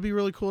figured it would be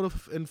really cool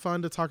and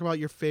fun to talk about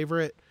your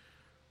favorite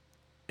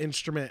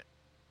instrument,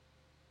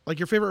 like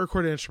your favorite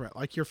recorded instrument,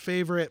 like your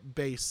favorite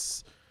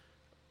bass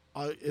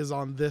is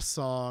on this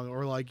song,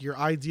 or like your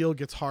ideal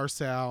guitar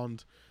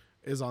sound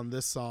is on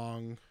this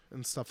song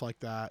and stuff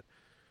like that.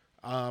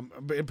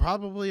 But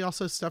probably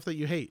also stuff that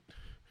you hate.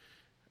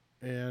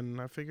 And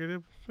I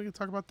figured we could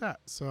talk about that.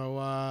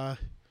 So,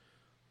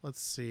 let's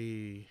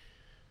see.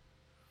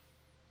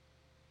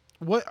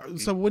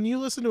 So when you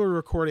listen to a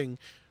recording,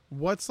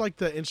 what's like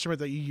the instrument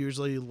that you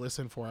usually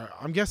listen for?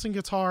 I'm guessing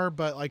guitar,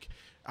 but like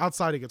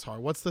outside of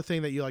guitar, what's the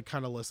thing that you like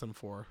kind of listen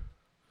for?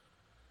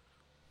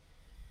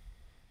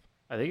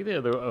 I think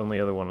the only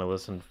other one I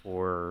listen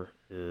for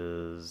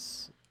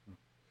is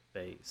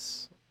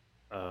bass.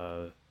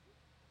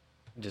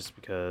 Just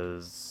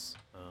because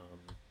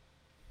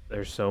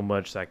there's so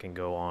much that can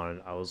go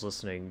on. I was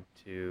listening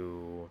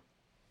to...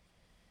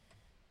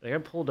 I think I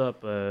pulled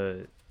up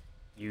my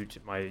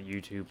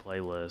YouTube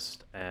playlist,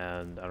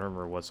 and I don't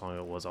remember what song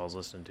it was I was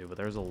listening to, but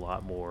there's a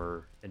lot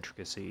more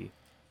intricacy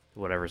to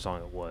whatever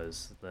song it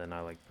was than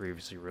I like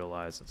previously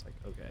realized. It's like,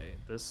 okay,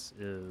 this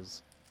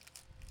is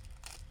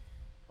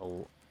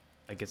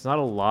like it's not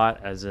a lot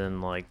as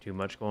in like too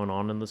much going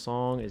on in the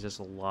song. It's just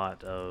a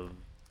lot of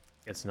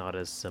it's not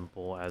as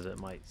simple as it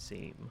might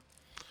seem.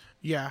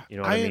 Yeah, You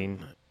know what I mean?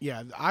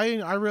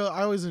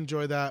 I always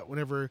enjoy that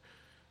whenever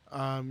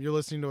you're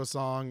listening to a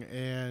song,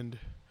 and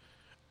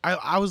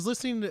I was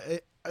listening to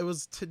it. It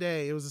was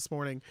today. It was this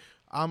morning.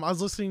 I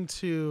was listening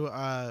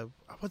to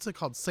what's it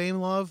called? Same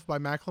Love by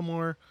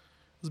Macklemore.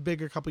 It was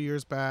big a couple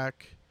years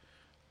back.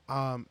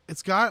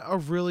 It's got a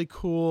really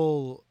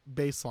cool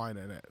bass line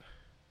in it,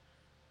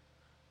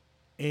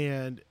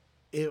 and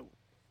it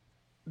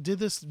did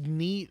this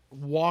neat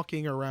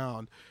walking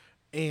around,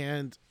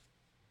 and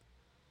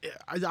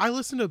I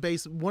listen to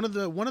bass. One of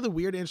the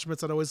weird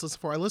instruments I'd always listen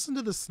for. I listen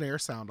to the snare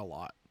sound a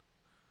lot.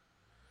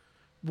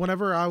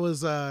 Whenever I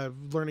was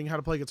learning how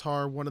to play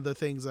guitar, one of the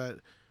things that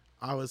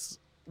I was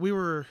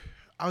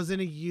in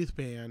a youth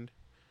band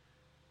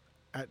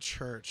at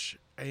church,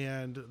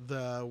 and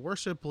the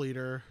worship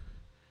leader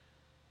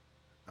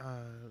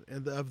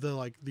of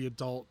the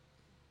adult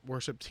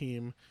worship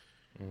team,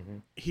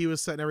 he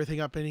was setting everything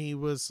up, and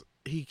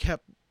he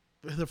kept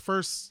the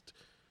first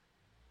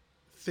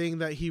thing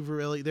that they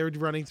were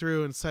running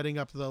through and setting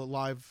up the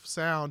live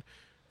sound,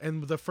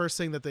 and the first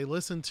thing that they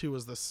listened to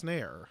was the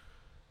snare.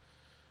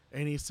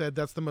 And he said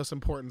that's the most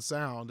important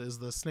sound, is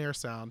the snare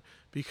sound,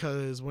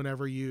 because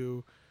whenever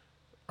you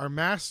are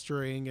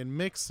mastering and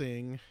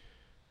mixing,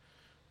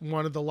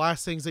 one of the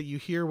last things that you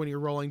hear when you're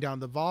rolling down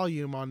the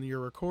volume on your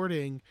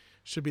recording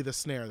should be the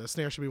snare. The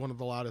snare should be one of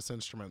the loudest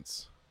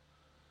instruments.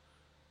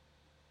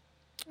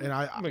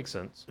 And Makes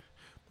sense.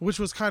 Which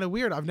was kind of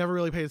weird. I've never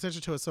really paid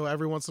attention to it. So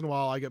every once in a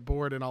while I get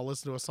bored and I'll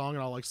listen to a song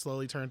and I'll like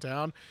slowly turn it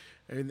down.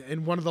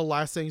 And one of the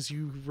last things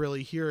you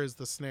really hear is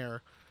the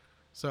snare.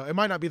 So it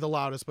might not be the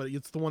loudest, but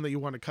it's the one that you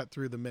want to cut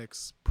through the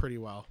mix pretty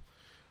well.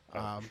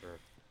 Sure.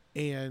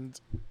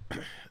 And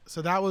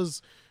so that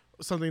was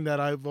something that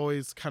I've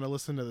always kind of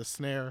listened to, the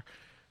snare.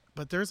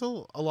 But there's a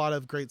lot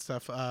of great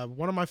stuff.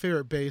 One of my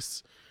favorite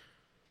bass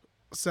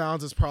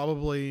sounds is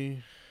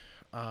probably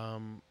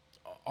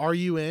Are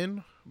You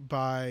In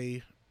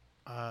by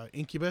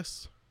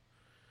Incubus.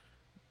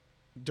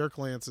 Dirk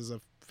Lance is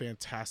a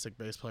fantastic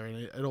bass player, and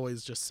it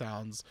always just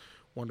sounds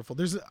wonderful.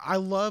 I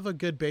love a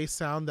good bass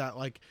sound that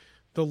like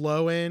the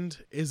low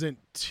end isn't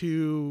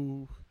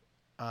too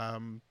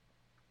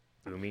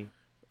boomy.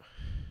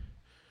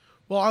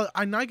 Well,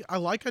 I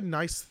like a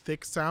nice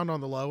thick sound on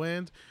the low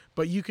end,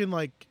 but you can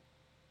like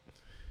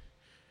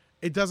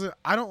it doesn't.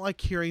 I don't like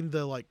hearing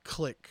the like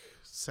click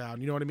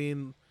sound. You know what I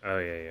mean? Oh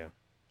yeah.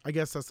 I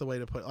guess that's the way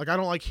to put it. Like I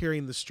don't like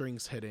hearing the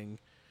strings hitting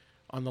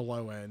on the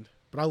low end,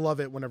 but I love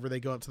it whenever they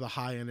go up to the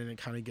high end and it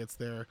kind of gets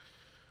there.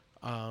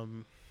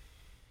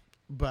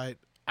 But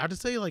I have to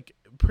say, like,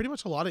 pretty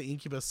much a lot of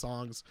Incubus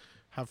songs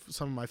have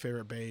some of my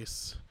favorite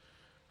bass.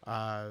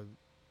 The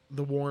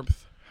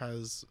Warmth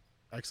has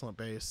excellent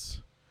bass.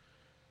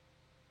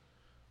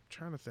 I'm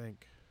trying to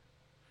think.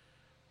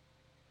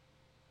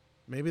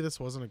 Maybe this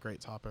wasn't a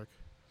great topic.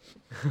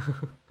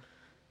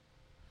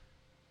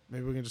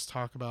 Maybe we can just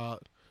talk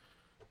about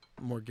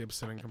more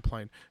Gibson and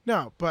complain.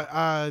 No,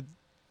 but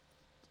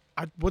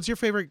what's your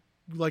favorite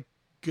like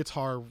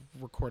guitar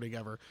recording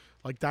ever?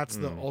 Like that's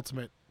the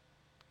ultimate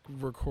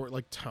record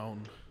like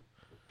tone.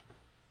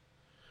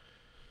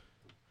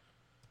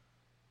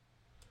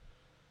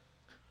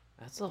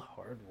 That's a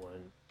hard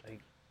one.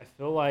 I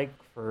feel like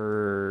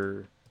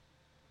for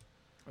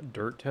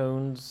dirt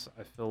tones,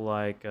 I feel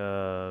like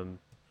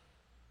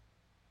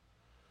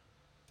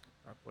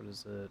what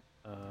is it?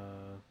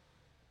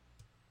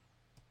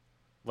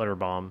 Letter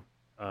Bomb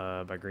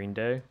by Green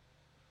Day.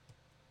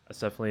 That's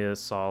definitely a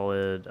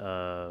solid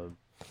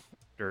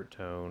dirt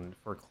tone.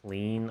 For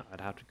clean,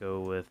 I'd have to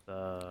go with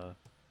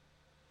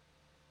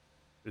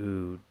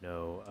you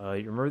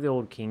remember the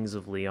old Kings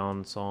of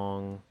Leon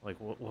song? Like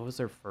what was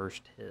their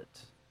first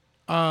hit?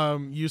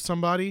 You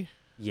Somebody?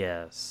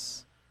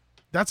 Yes.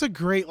 That's a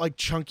great like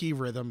chunky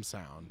rhythm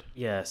sound.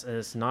 Yes, and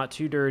it's not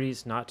too dirty,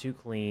 it's not too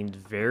clean,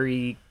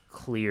 very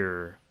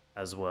clear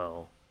as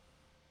well.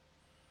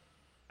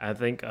 I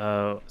think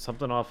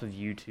something off of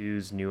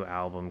U2's new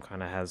album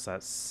kind of has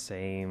that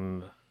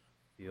same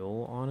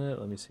feel on it.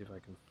 Let me see if I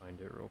can find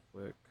it real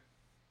quick.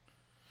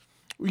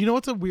 You know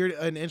what's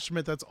an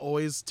instrument that's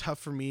always tough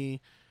for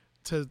me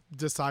to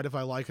decide if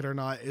I like it or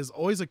not is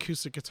always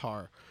acoustic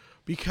guitar,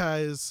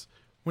 because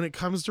when it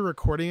comes to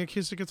recording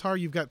acoustic guitar,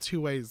 you've got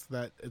two ways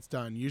that it's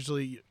done.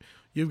 Usually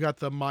you've got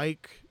the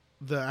mic,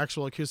 the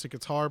actual acoustic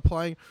guitar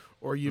playing,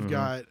 or you've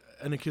got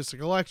an acoustic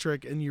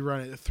electric and you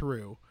run it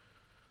through.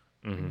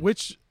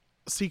 Which,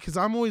 see, because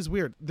I'm always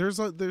weird. There's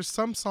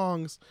some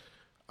songs,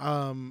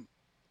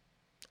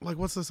 like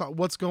what's the song?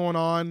 What's Going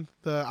On?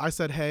 The I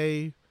Said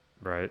Hey,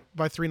 right,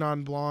 by 3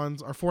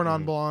 Non-Blondes or 4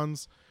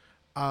 Non-Blondes,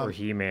 or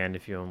He-Man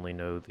if you only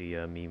know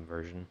the meme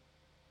version.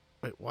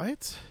 Wait,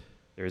 what?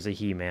 There's a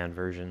He-Man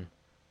version.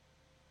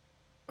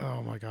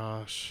 Oh my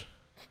gosh!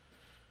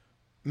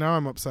 Now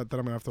I'm upset that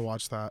I'm gonna have to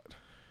watch that.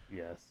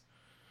 Yes.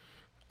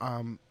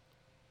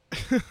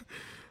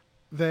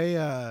 they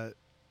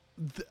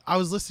I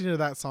was listening to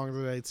that song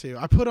today too.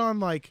 I put on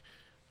like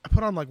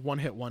One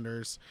Hit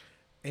Wonders,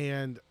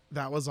 and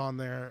that was on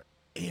there,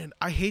 and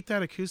I hate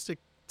that acoustic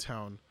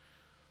tone.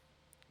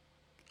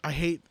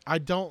 I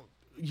don't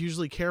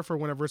usually care for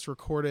whenever it's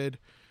recorded,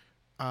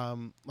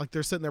 like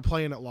they're sitting there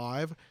playing it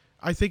live.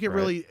 I think it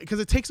really, because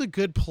it takes a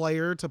good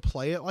player to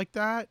play it like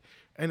that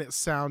and it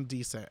sound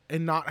decent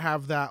and not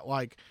have that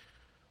like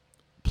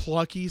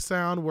plucky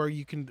sound where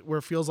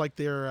it feels like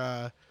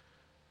they're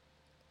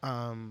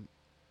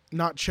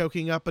not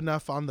choking up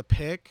enough on the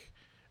pick,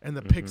 and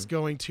the pick's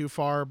going too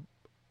far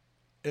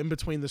in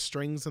between the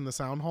strings and the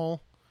sound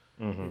hole.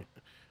 And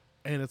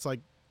it's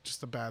like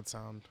just a bad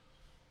sound.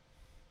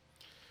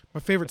 My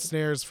favorite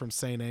snare is from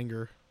Saint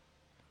Anger.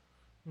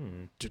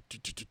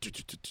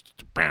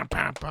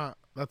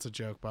 That's a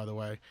joke, by the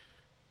way.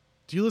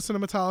 Do you listen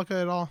to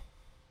Metallica at all?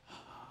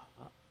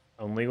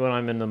 Only when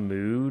I'm in the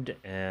mood,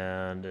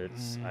 and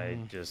I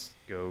just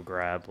go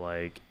grab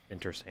like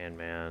Enter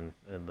Sandman,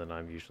 and then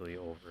I'm usually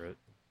over it.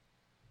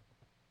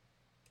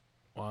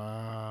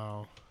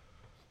 Wow.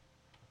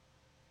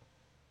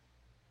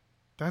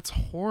 That's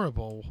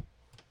horrible.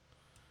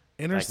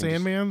 Enter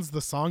Sandman's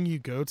the song you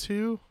go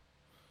to?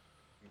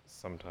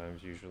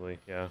 Sometimes, usually,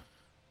 yeah.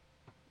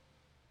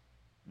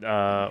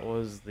 What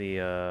was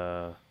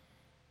the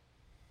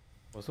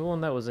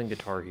one that was in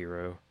Guitar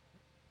Hero?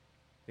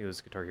 I think it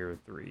was Guitar Hero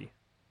 3.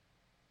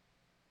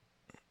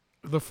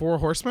 The Four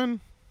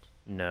Horsemen?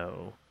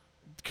 No.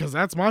 Because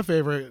that's my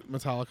favorite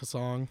Metallica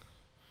song.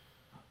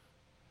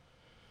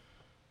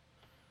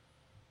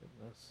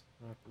 Goodness.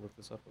 I have to look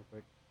this up real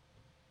quick.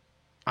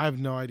 I have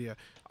no idea.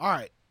 All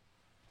right.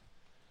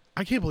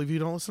 I can't believe you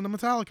don't listen to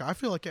Metallica. I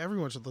feel like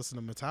everyone should listen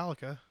to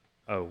Metallica.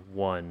 Oh,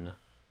 One.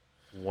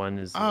 One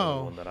is the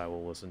only one that I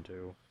will listen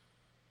to.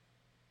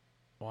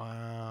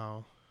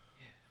 Wow.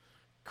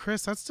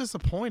 Chris, that's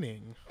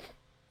disappointing.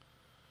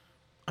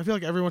 I feel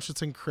like everyone should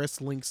send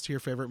Chris links to your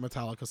favorite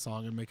Metallica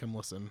song and make him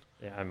listen.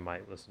 Yeah, I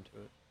might listen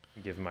to it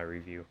and give him my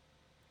review.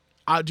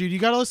 Dude, you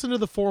got to listen to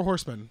the Four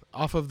Horsemen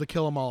off of the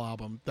Kill 'Em All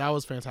album. That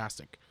was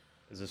fantastic.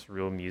 Is this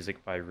real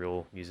music by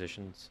real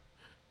musicians?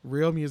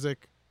 Real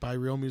music by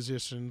real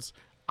musicians.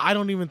 I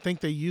don't even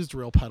think they used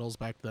real pedals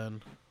back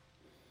then.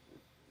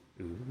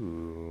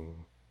 Ooh.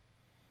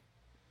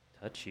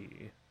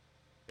 Touchy.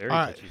 Very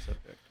touchy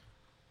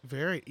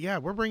subject. Yeah,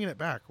 we're bringing it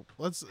back.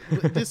 Let's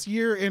this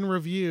year in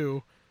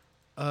review.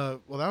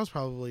 Well, that was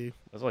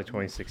like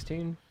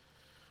 2016.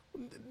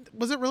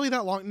 Was it really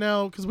that long?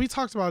 No, because we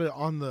talked about it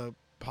on the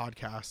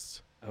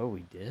podcast. Oh,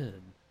 we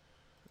did.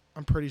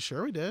 I'm pretty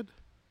sure we did.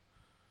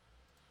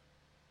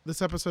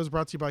 This episode is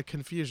brought to you by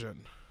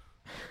Confusion.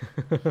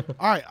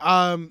 All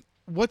right.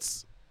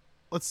 Let's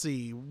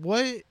see.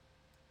 What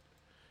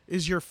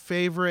is your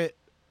favorite?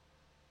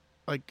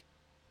 Like,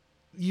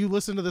 you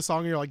listen to the song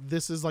and you're like,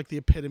 this is like the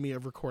epitome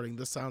of recording.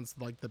 This sounds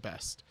like the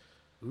best.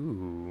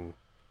 Ooh.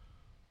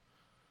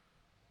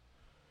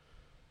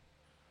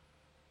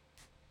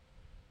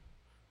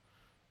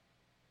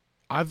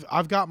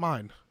 I've got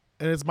mine,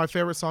 and it's my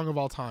favorite song of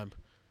all time.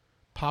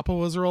 Papa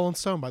Was a Rolling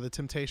Stone by the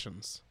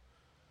Temptations.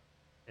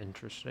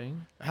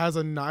 Interesting. It has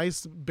a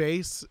nice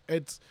bass.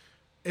 It's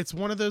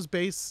one of those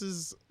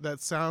basses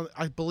that sound.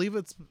 I believe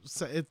it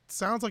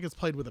sounds like it's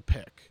played with a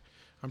pick.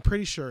 I'm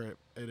pretty sure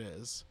it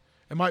is.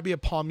 It might be a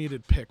palm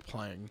muted pick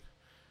playing.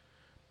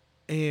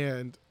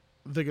 And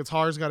the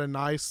guitar's got a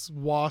nice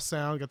wah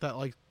sound. Got that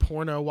like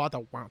porno wah, the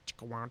wah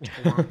chicka wah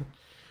chicka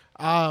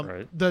wah.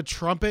 Right. The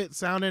trumpet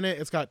sound in it.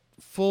 It's got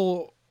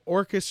full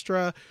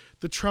orchestra.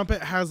 The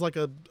trumpet has like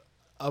a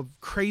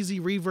crazy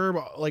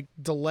reverb, like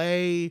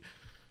delay.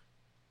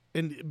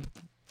 And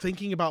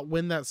thinking about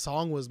when that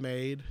song was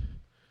made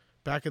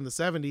back in the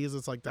 70s,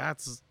 it's like,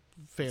 that's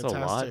fantastic. That's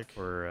a lot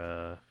for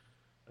a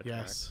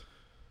yes.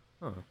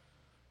 track. Huh.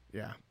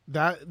 Yeah.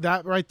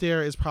 That right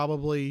there is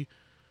probably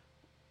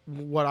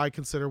what I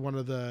consider one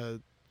of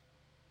the,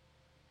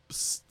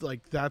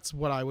 like, that's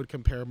what I would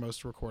compare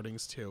most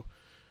recordings to,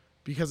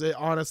 because it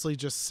honestly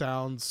just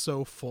sounds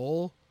so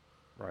full.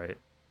 Right.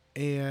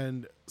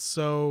 And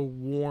so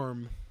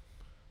warm.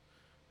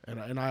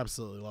 And I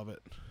absolutely love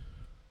it.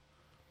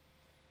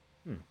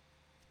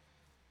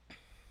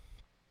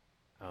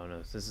 I don't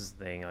know. So this is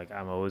the thing. Like,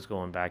 I'm always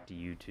going back to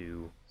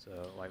U2. So,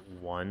 like,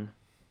 One.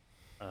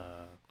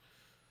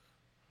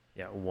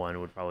 Yeah, One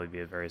would probably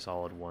be a very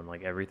solid one.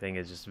 Like, everything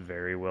is just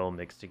very well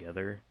mixed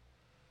together.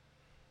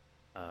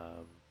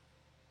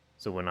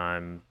 So when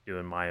I'm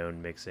doing my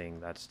own mixing,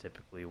 that's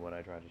typically what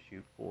I try to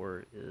shoot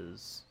for,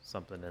 is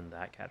something in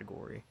that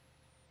category.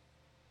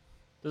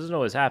 Doesn't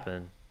always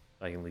happen,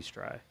 but I can at least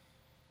try.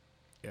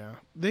 Yeah.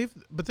 They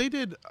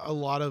did a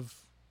lot of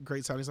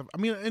great sounding stuff. I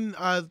mean, and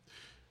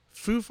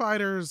Foo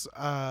Fighters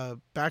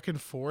Back and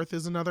Forth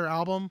is another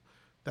album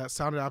that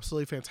sounded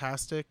absolutely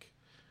fantastic,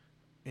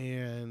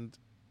 and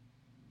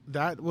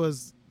that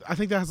was, I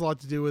think that has a lot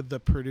to do with the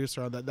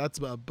producer on that. That's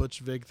a Butch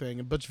Vig thing,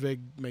 and Butch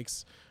Vig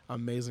makes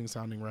amazing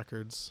sounding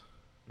records.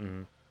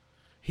 Mm-hmm.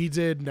 He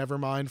did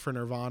Nevermind for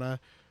Nirvana,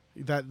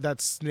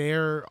 That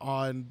snare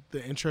on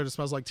the intro to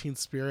Smells Like Teen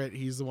Spirit,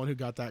 he's the one who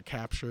got that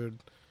captured.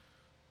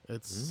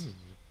 It's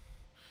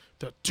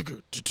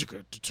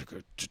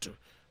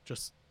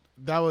just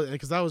that was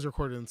because that was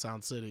recorded in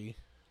Sound City.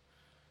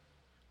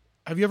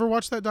 Have you ever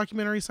watched that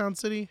documentary, Sound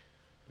City?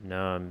 No,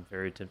 I'm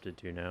very tempted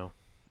to now.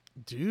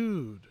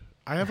 Dude,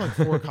 I have like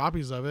 4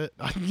 copies of it.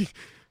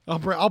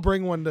 I'll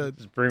bring one to.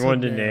 Just bring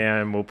one to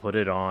NAMM. We'll put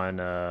it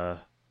on.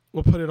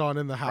 We'll put it on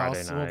in the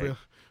house. Friday night.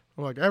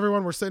 We're like,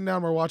 everyone, we're sitting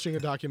down, we're watching a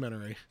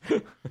documentary.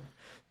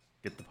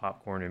 Get the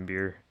popcorn and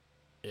beer.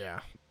 Yeah.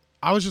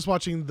 I was just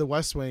watching The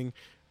West Wing,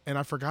 and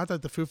I forgot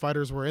that the Foo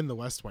Fighters were in The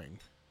West Wing.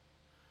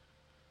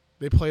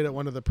 They played at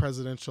one of the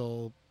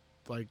presidential,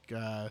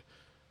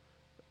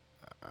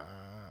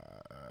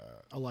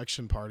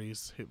 election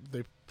parties.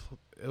 It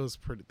was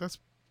pretty. That's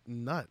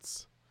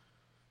nuts.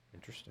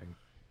 Interesting.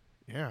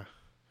 Yeah.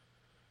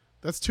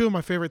 That's 2 of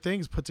my favorite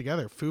things put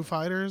together. Foo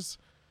Fighters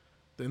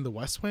in The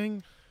West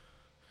Wing.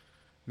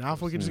 Now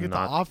if we can just get The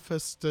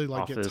Office to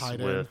get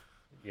tied in.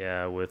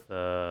 Yeah, with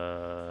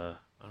I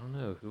don't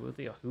know who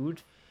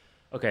would.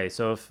 Okay,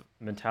 so if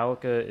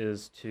Metallica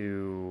is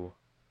to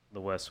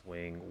The West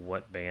Wing,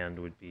 what band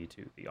would be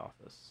to The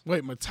Office?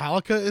 Wait,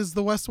 Metallica is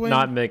The West Wing?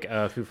 Not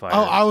Foo Fighters.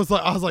 Oh, I was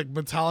like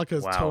Metallica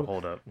is wow,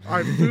 hold up. All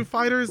right, Foo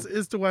Fighters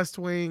is The West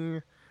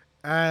Wing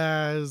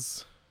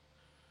as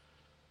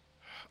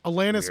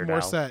Alanis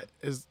Morissette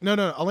is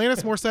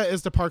Alanis Morissette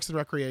is to Parks and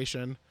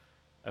Recreation.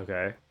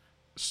 Okay.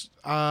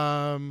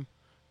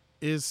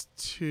 Is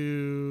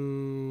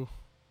to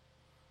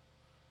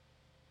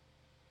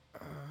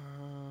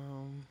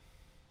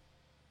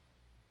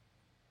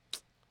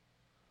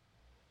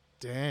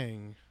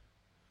dang.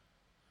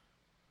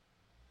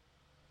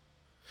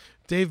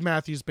 Dave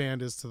Matthews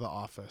Band is to The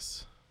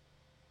Office.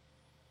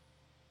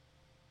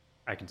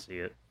 I can see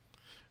it.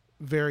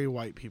 Very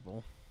white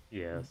people.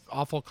 Yes.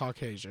 Awful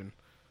Caucasian.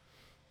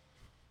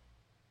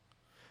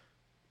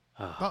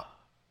 The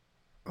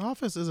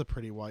Office is a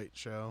pretty white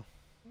show.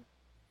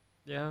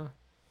 Yeah.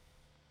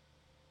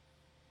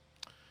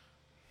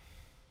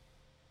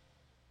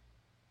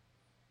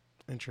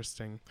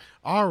 Interesting.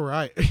 All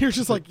right. You're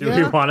just like, do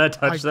we want to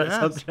touch that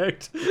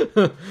subject?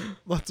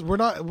 We're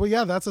not. Well,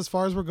 yeah, that's as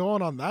far as we're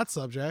going on that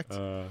subject.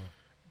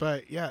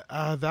 But yeah,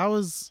 that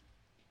was.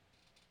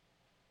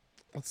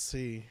 Let's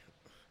see.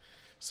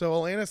 So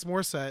Alanis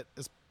Morissette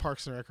is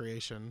Parks and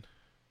Recreation.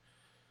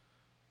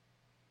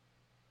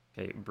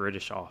 Okay,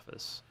 British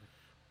Office.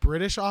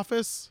 British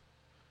Office?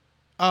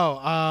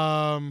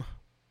 Oh,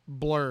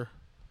 Blur.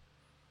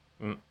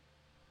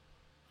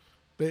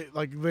 They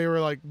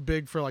were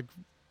big for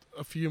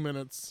a few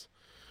minutes,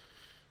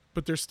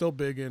 but they're still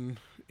big in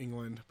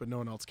England, but no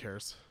one else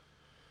cares.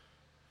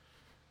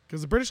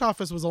 Because the British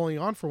Office was only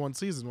on for 1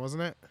 season,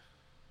 wasn't it?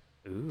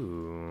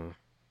 Ooh.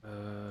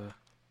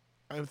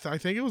 I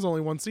think it was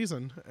only 1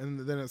 season, and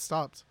then it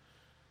stopped.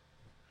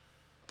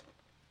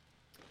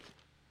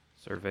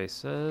 Survey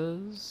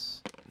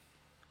says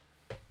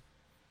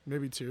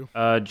maybe 2.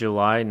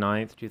 July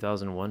 9th,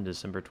 2001,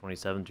 December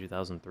 27th,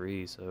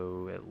 2003.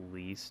 So at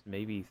least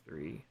maybe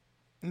 3.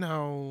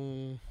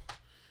 No.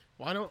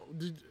 Why don't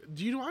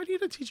do I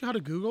need to teach you how to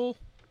Google?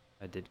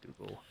 I did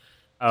Google.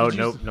 Oh,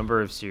 nope. Number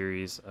of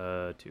series,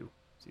 2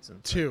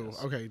 seasons. 2.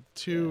 Okay,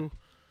 2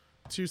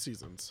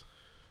 seasons.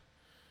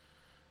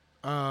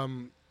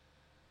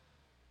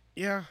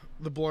 Yeah,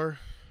 the Blur.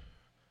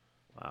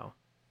 Wow.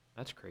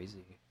 That's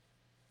crazy.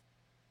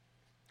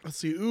 Let's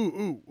see.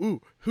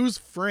 Ooh. Who's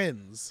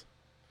Friends?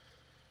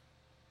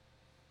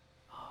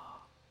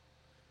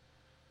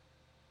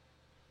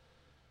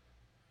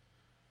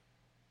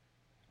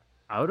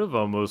 I would have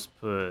almost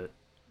put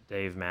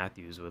Dave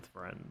Matthews with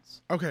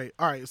Friends. Okay,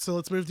 all right. So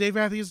let's move Dave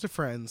Matthews to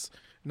Friends.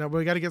 Now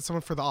we got to get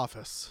someone for The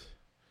Office.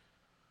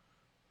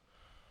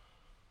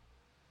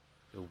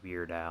 The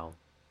Weird Al.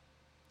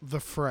 The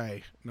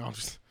Fray. No, I'm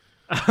just.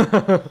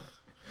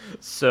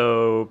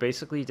 So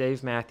basically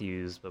Dave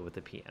Matthews, but with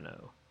a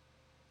piano.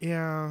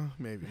 Yeah,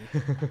 maybe.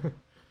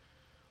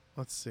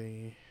 Let's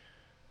see.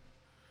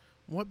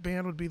 What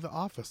band would be The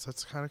Office?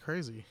 That's kind of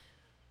crazy.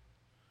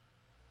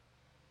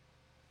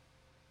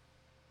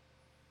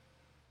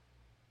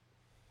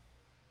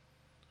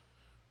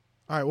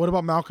 All right, what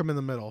about Malcolm in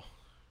the Middle?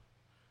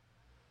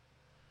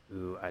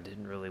 Ooh, I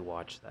didn't really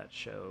watch that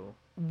show.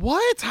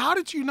 What? How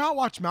did you not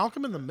watch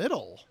Malcolm in the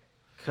Middle?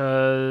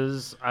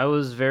 Because I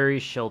was very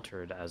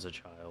sheltered as a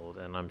child,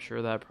 and I'm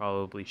sure that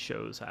probably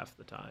shows half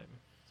the time.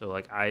 So,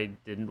 I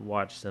didn't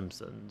watch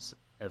Simpsons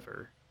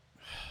ever.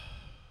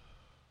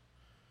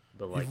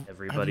 But,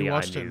 everybody I knew... Have you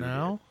watched it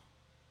now?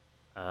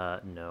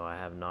 No, I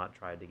have not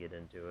tried to get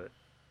into it.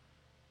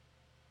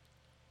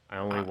 I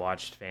only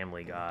watched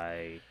Family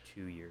Guy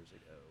 2 years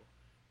ago.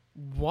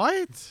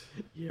 What?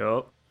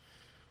 Yep.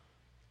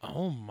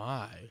 Oh,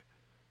 my.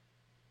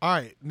 All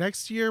right,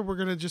 next year we're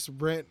going to just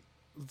rent...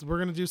 We're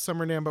going to do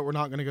Summer NAMM, but we're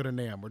not going to go to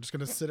NAMM. We're just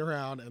going to sit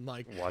around and,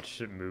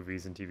 watch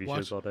movies and TV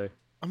shows all day.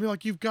 I mean,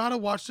 you've got to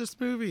watch this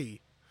movie.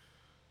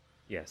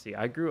 Yeah, see,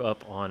 I grew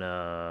up on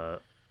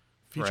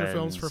Feature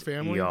Films for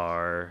Family?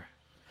 ER.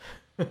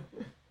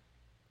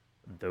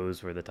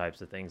 those were the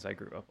types of things I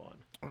grew up on.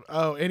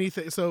 Oh,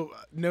 anything. So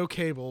no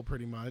cable,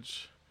 pretty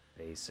much.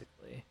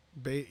 Basically.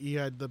 You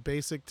had the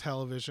basic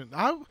television.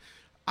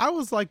 I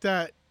was like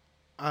that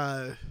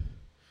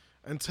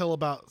until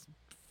about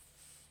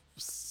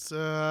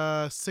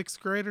 6th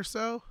grade or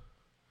so.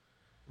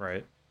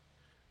 Right.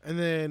 And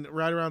then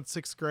right around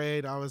 6th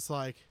grade, I was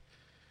like,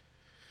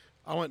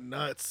 I went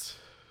nuts.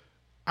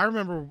 I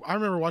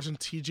remember watching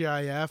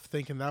TGIF,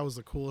 thinking that was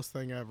the coolest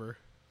thing ever.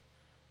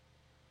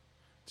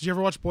 Did you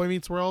ever watch Boy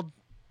Meets World?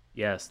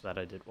 Yes, that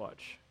I did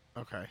watch.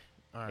 Okay.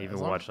 All right. I even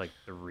watched like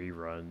the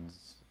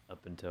reruns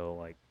up until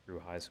like through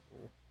high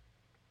school.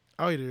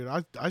 Oh, dude,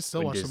 I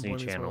still watch Disney some Boy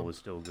Meets Channel World. was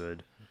still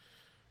good.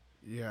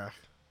 Yeah,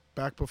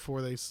 back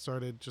before they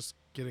started just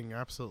getting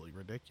absolutely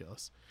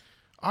ridiculous.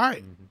 All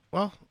right.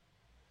 Well,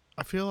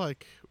 I feel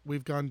like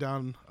we've gone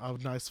down a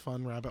nice,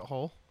 fun rabbit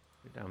hole.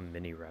 We're down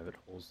many rabbit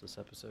holes this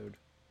episode.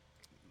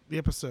 The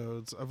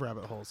episodes of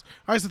Rabbit Holes.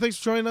 All right, so thanks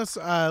for joining us.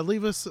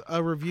 Leave us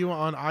a review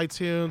on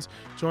iTunes.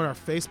 Join our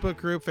Facebook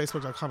group,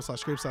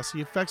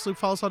 facebook.com/groups.cfxloop.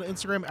 Follow us on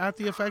Instagram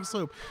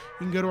 @theeffectsloop. You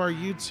can go to our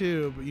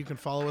YouTube. You can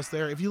follow us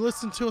there. If you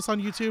listen to us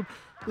on YouTube,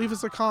 leave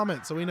us a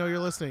comment so we know you're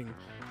listening,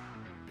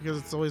 because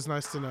it's always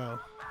nice to know.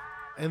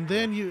 And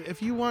then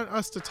if you want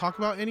us to talk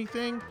about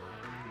anything,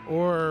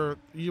 or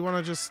you want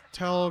to just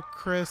tell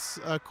Chris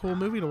a cool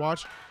movie to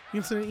watch, you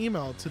can send an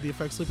email to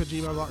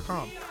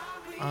theeffectsloop@gmail.com.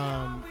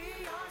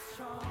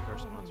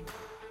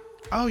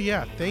 Oh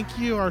yeah, thank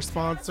you, our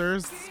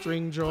sponsors,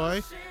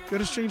 Stringjoy. Go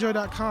to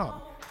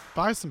stringjoy.com,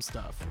 buy some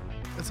stuff.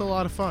 It's a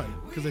lot of fun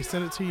because they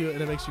send it to you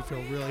and it makes you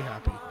feel really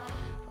happy.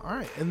 All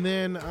right, and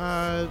then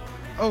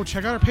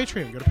check out our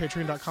Patreon. Go to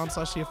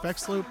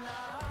patreon.com/theeffectsloop,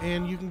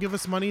 and you can give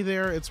us money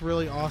there. It's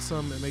really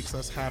awesome. It makes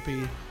us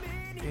happy,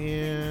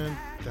 and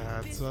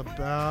that's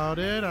about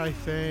it, I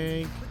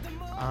think.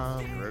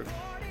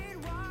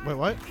 Wait,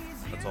 what?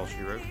 That's all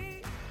she wrote.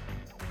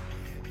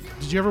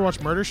 Did you ever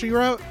watch Murder, She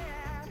Wrote?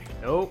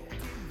 Nope.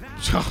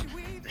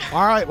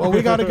 All right, well,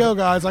 we got to go,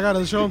 guys. I got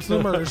to show them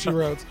some Murder, She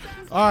Wrote.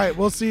 All right,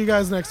 we'll see you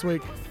guys next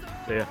week.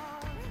 See ya.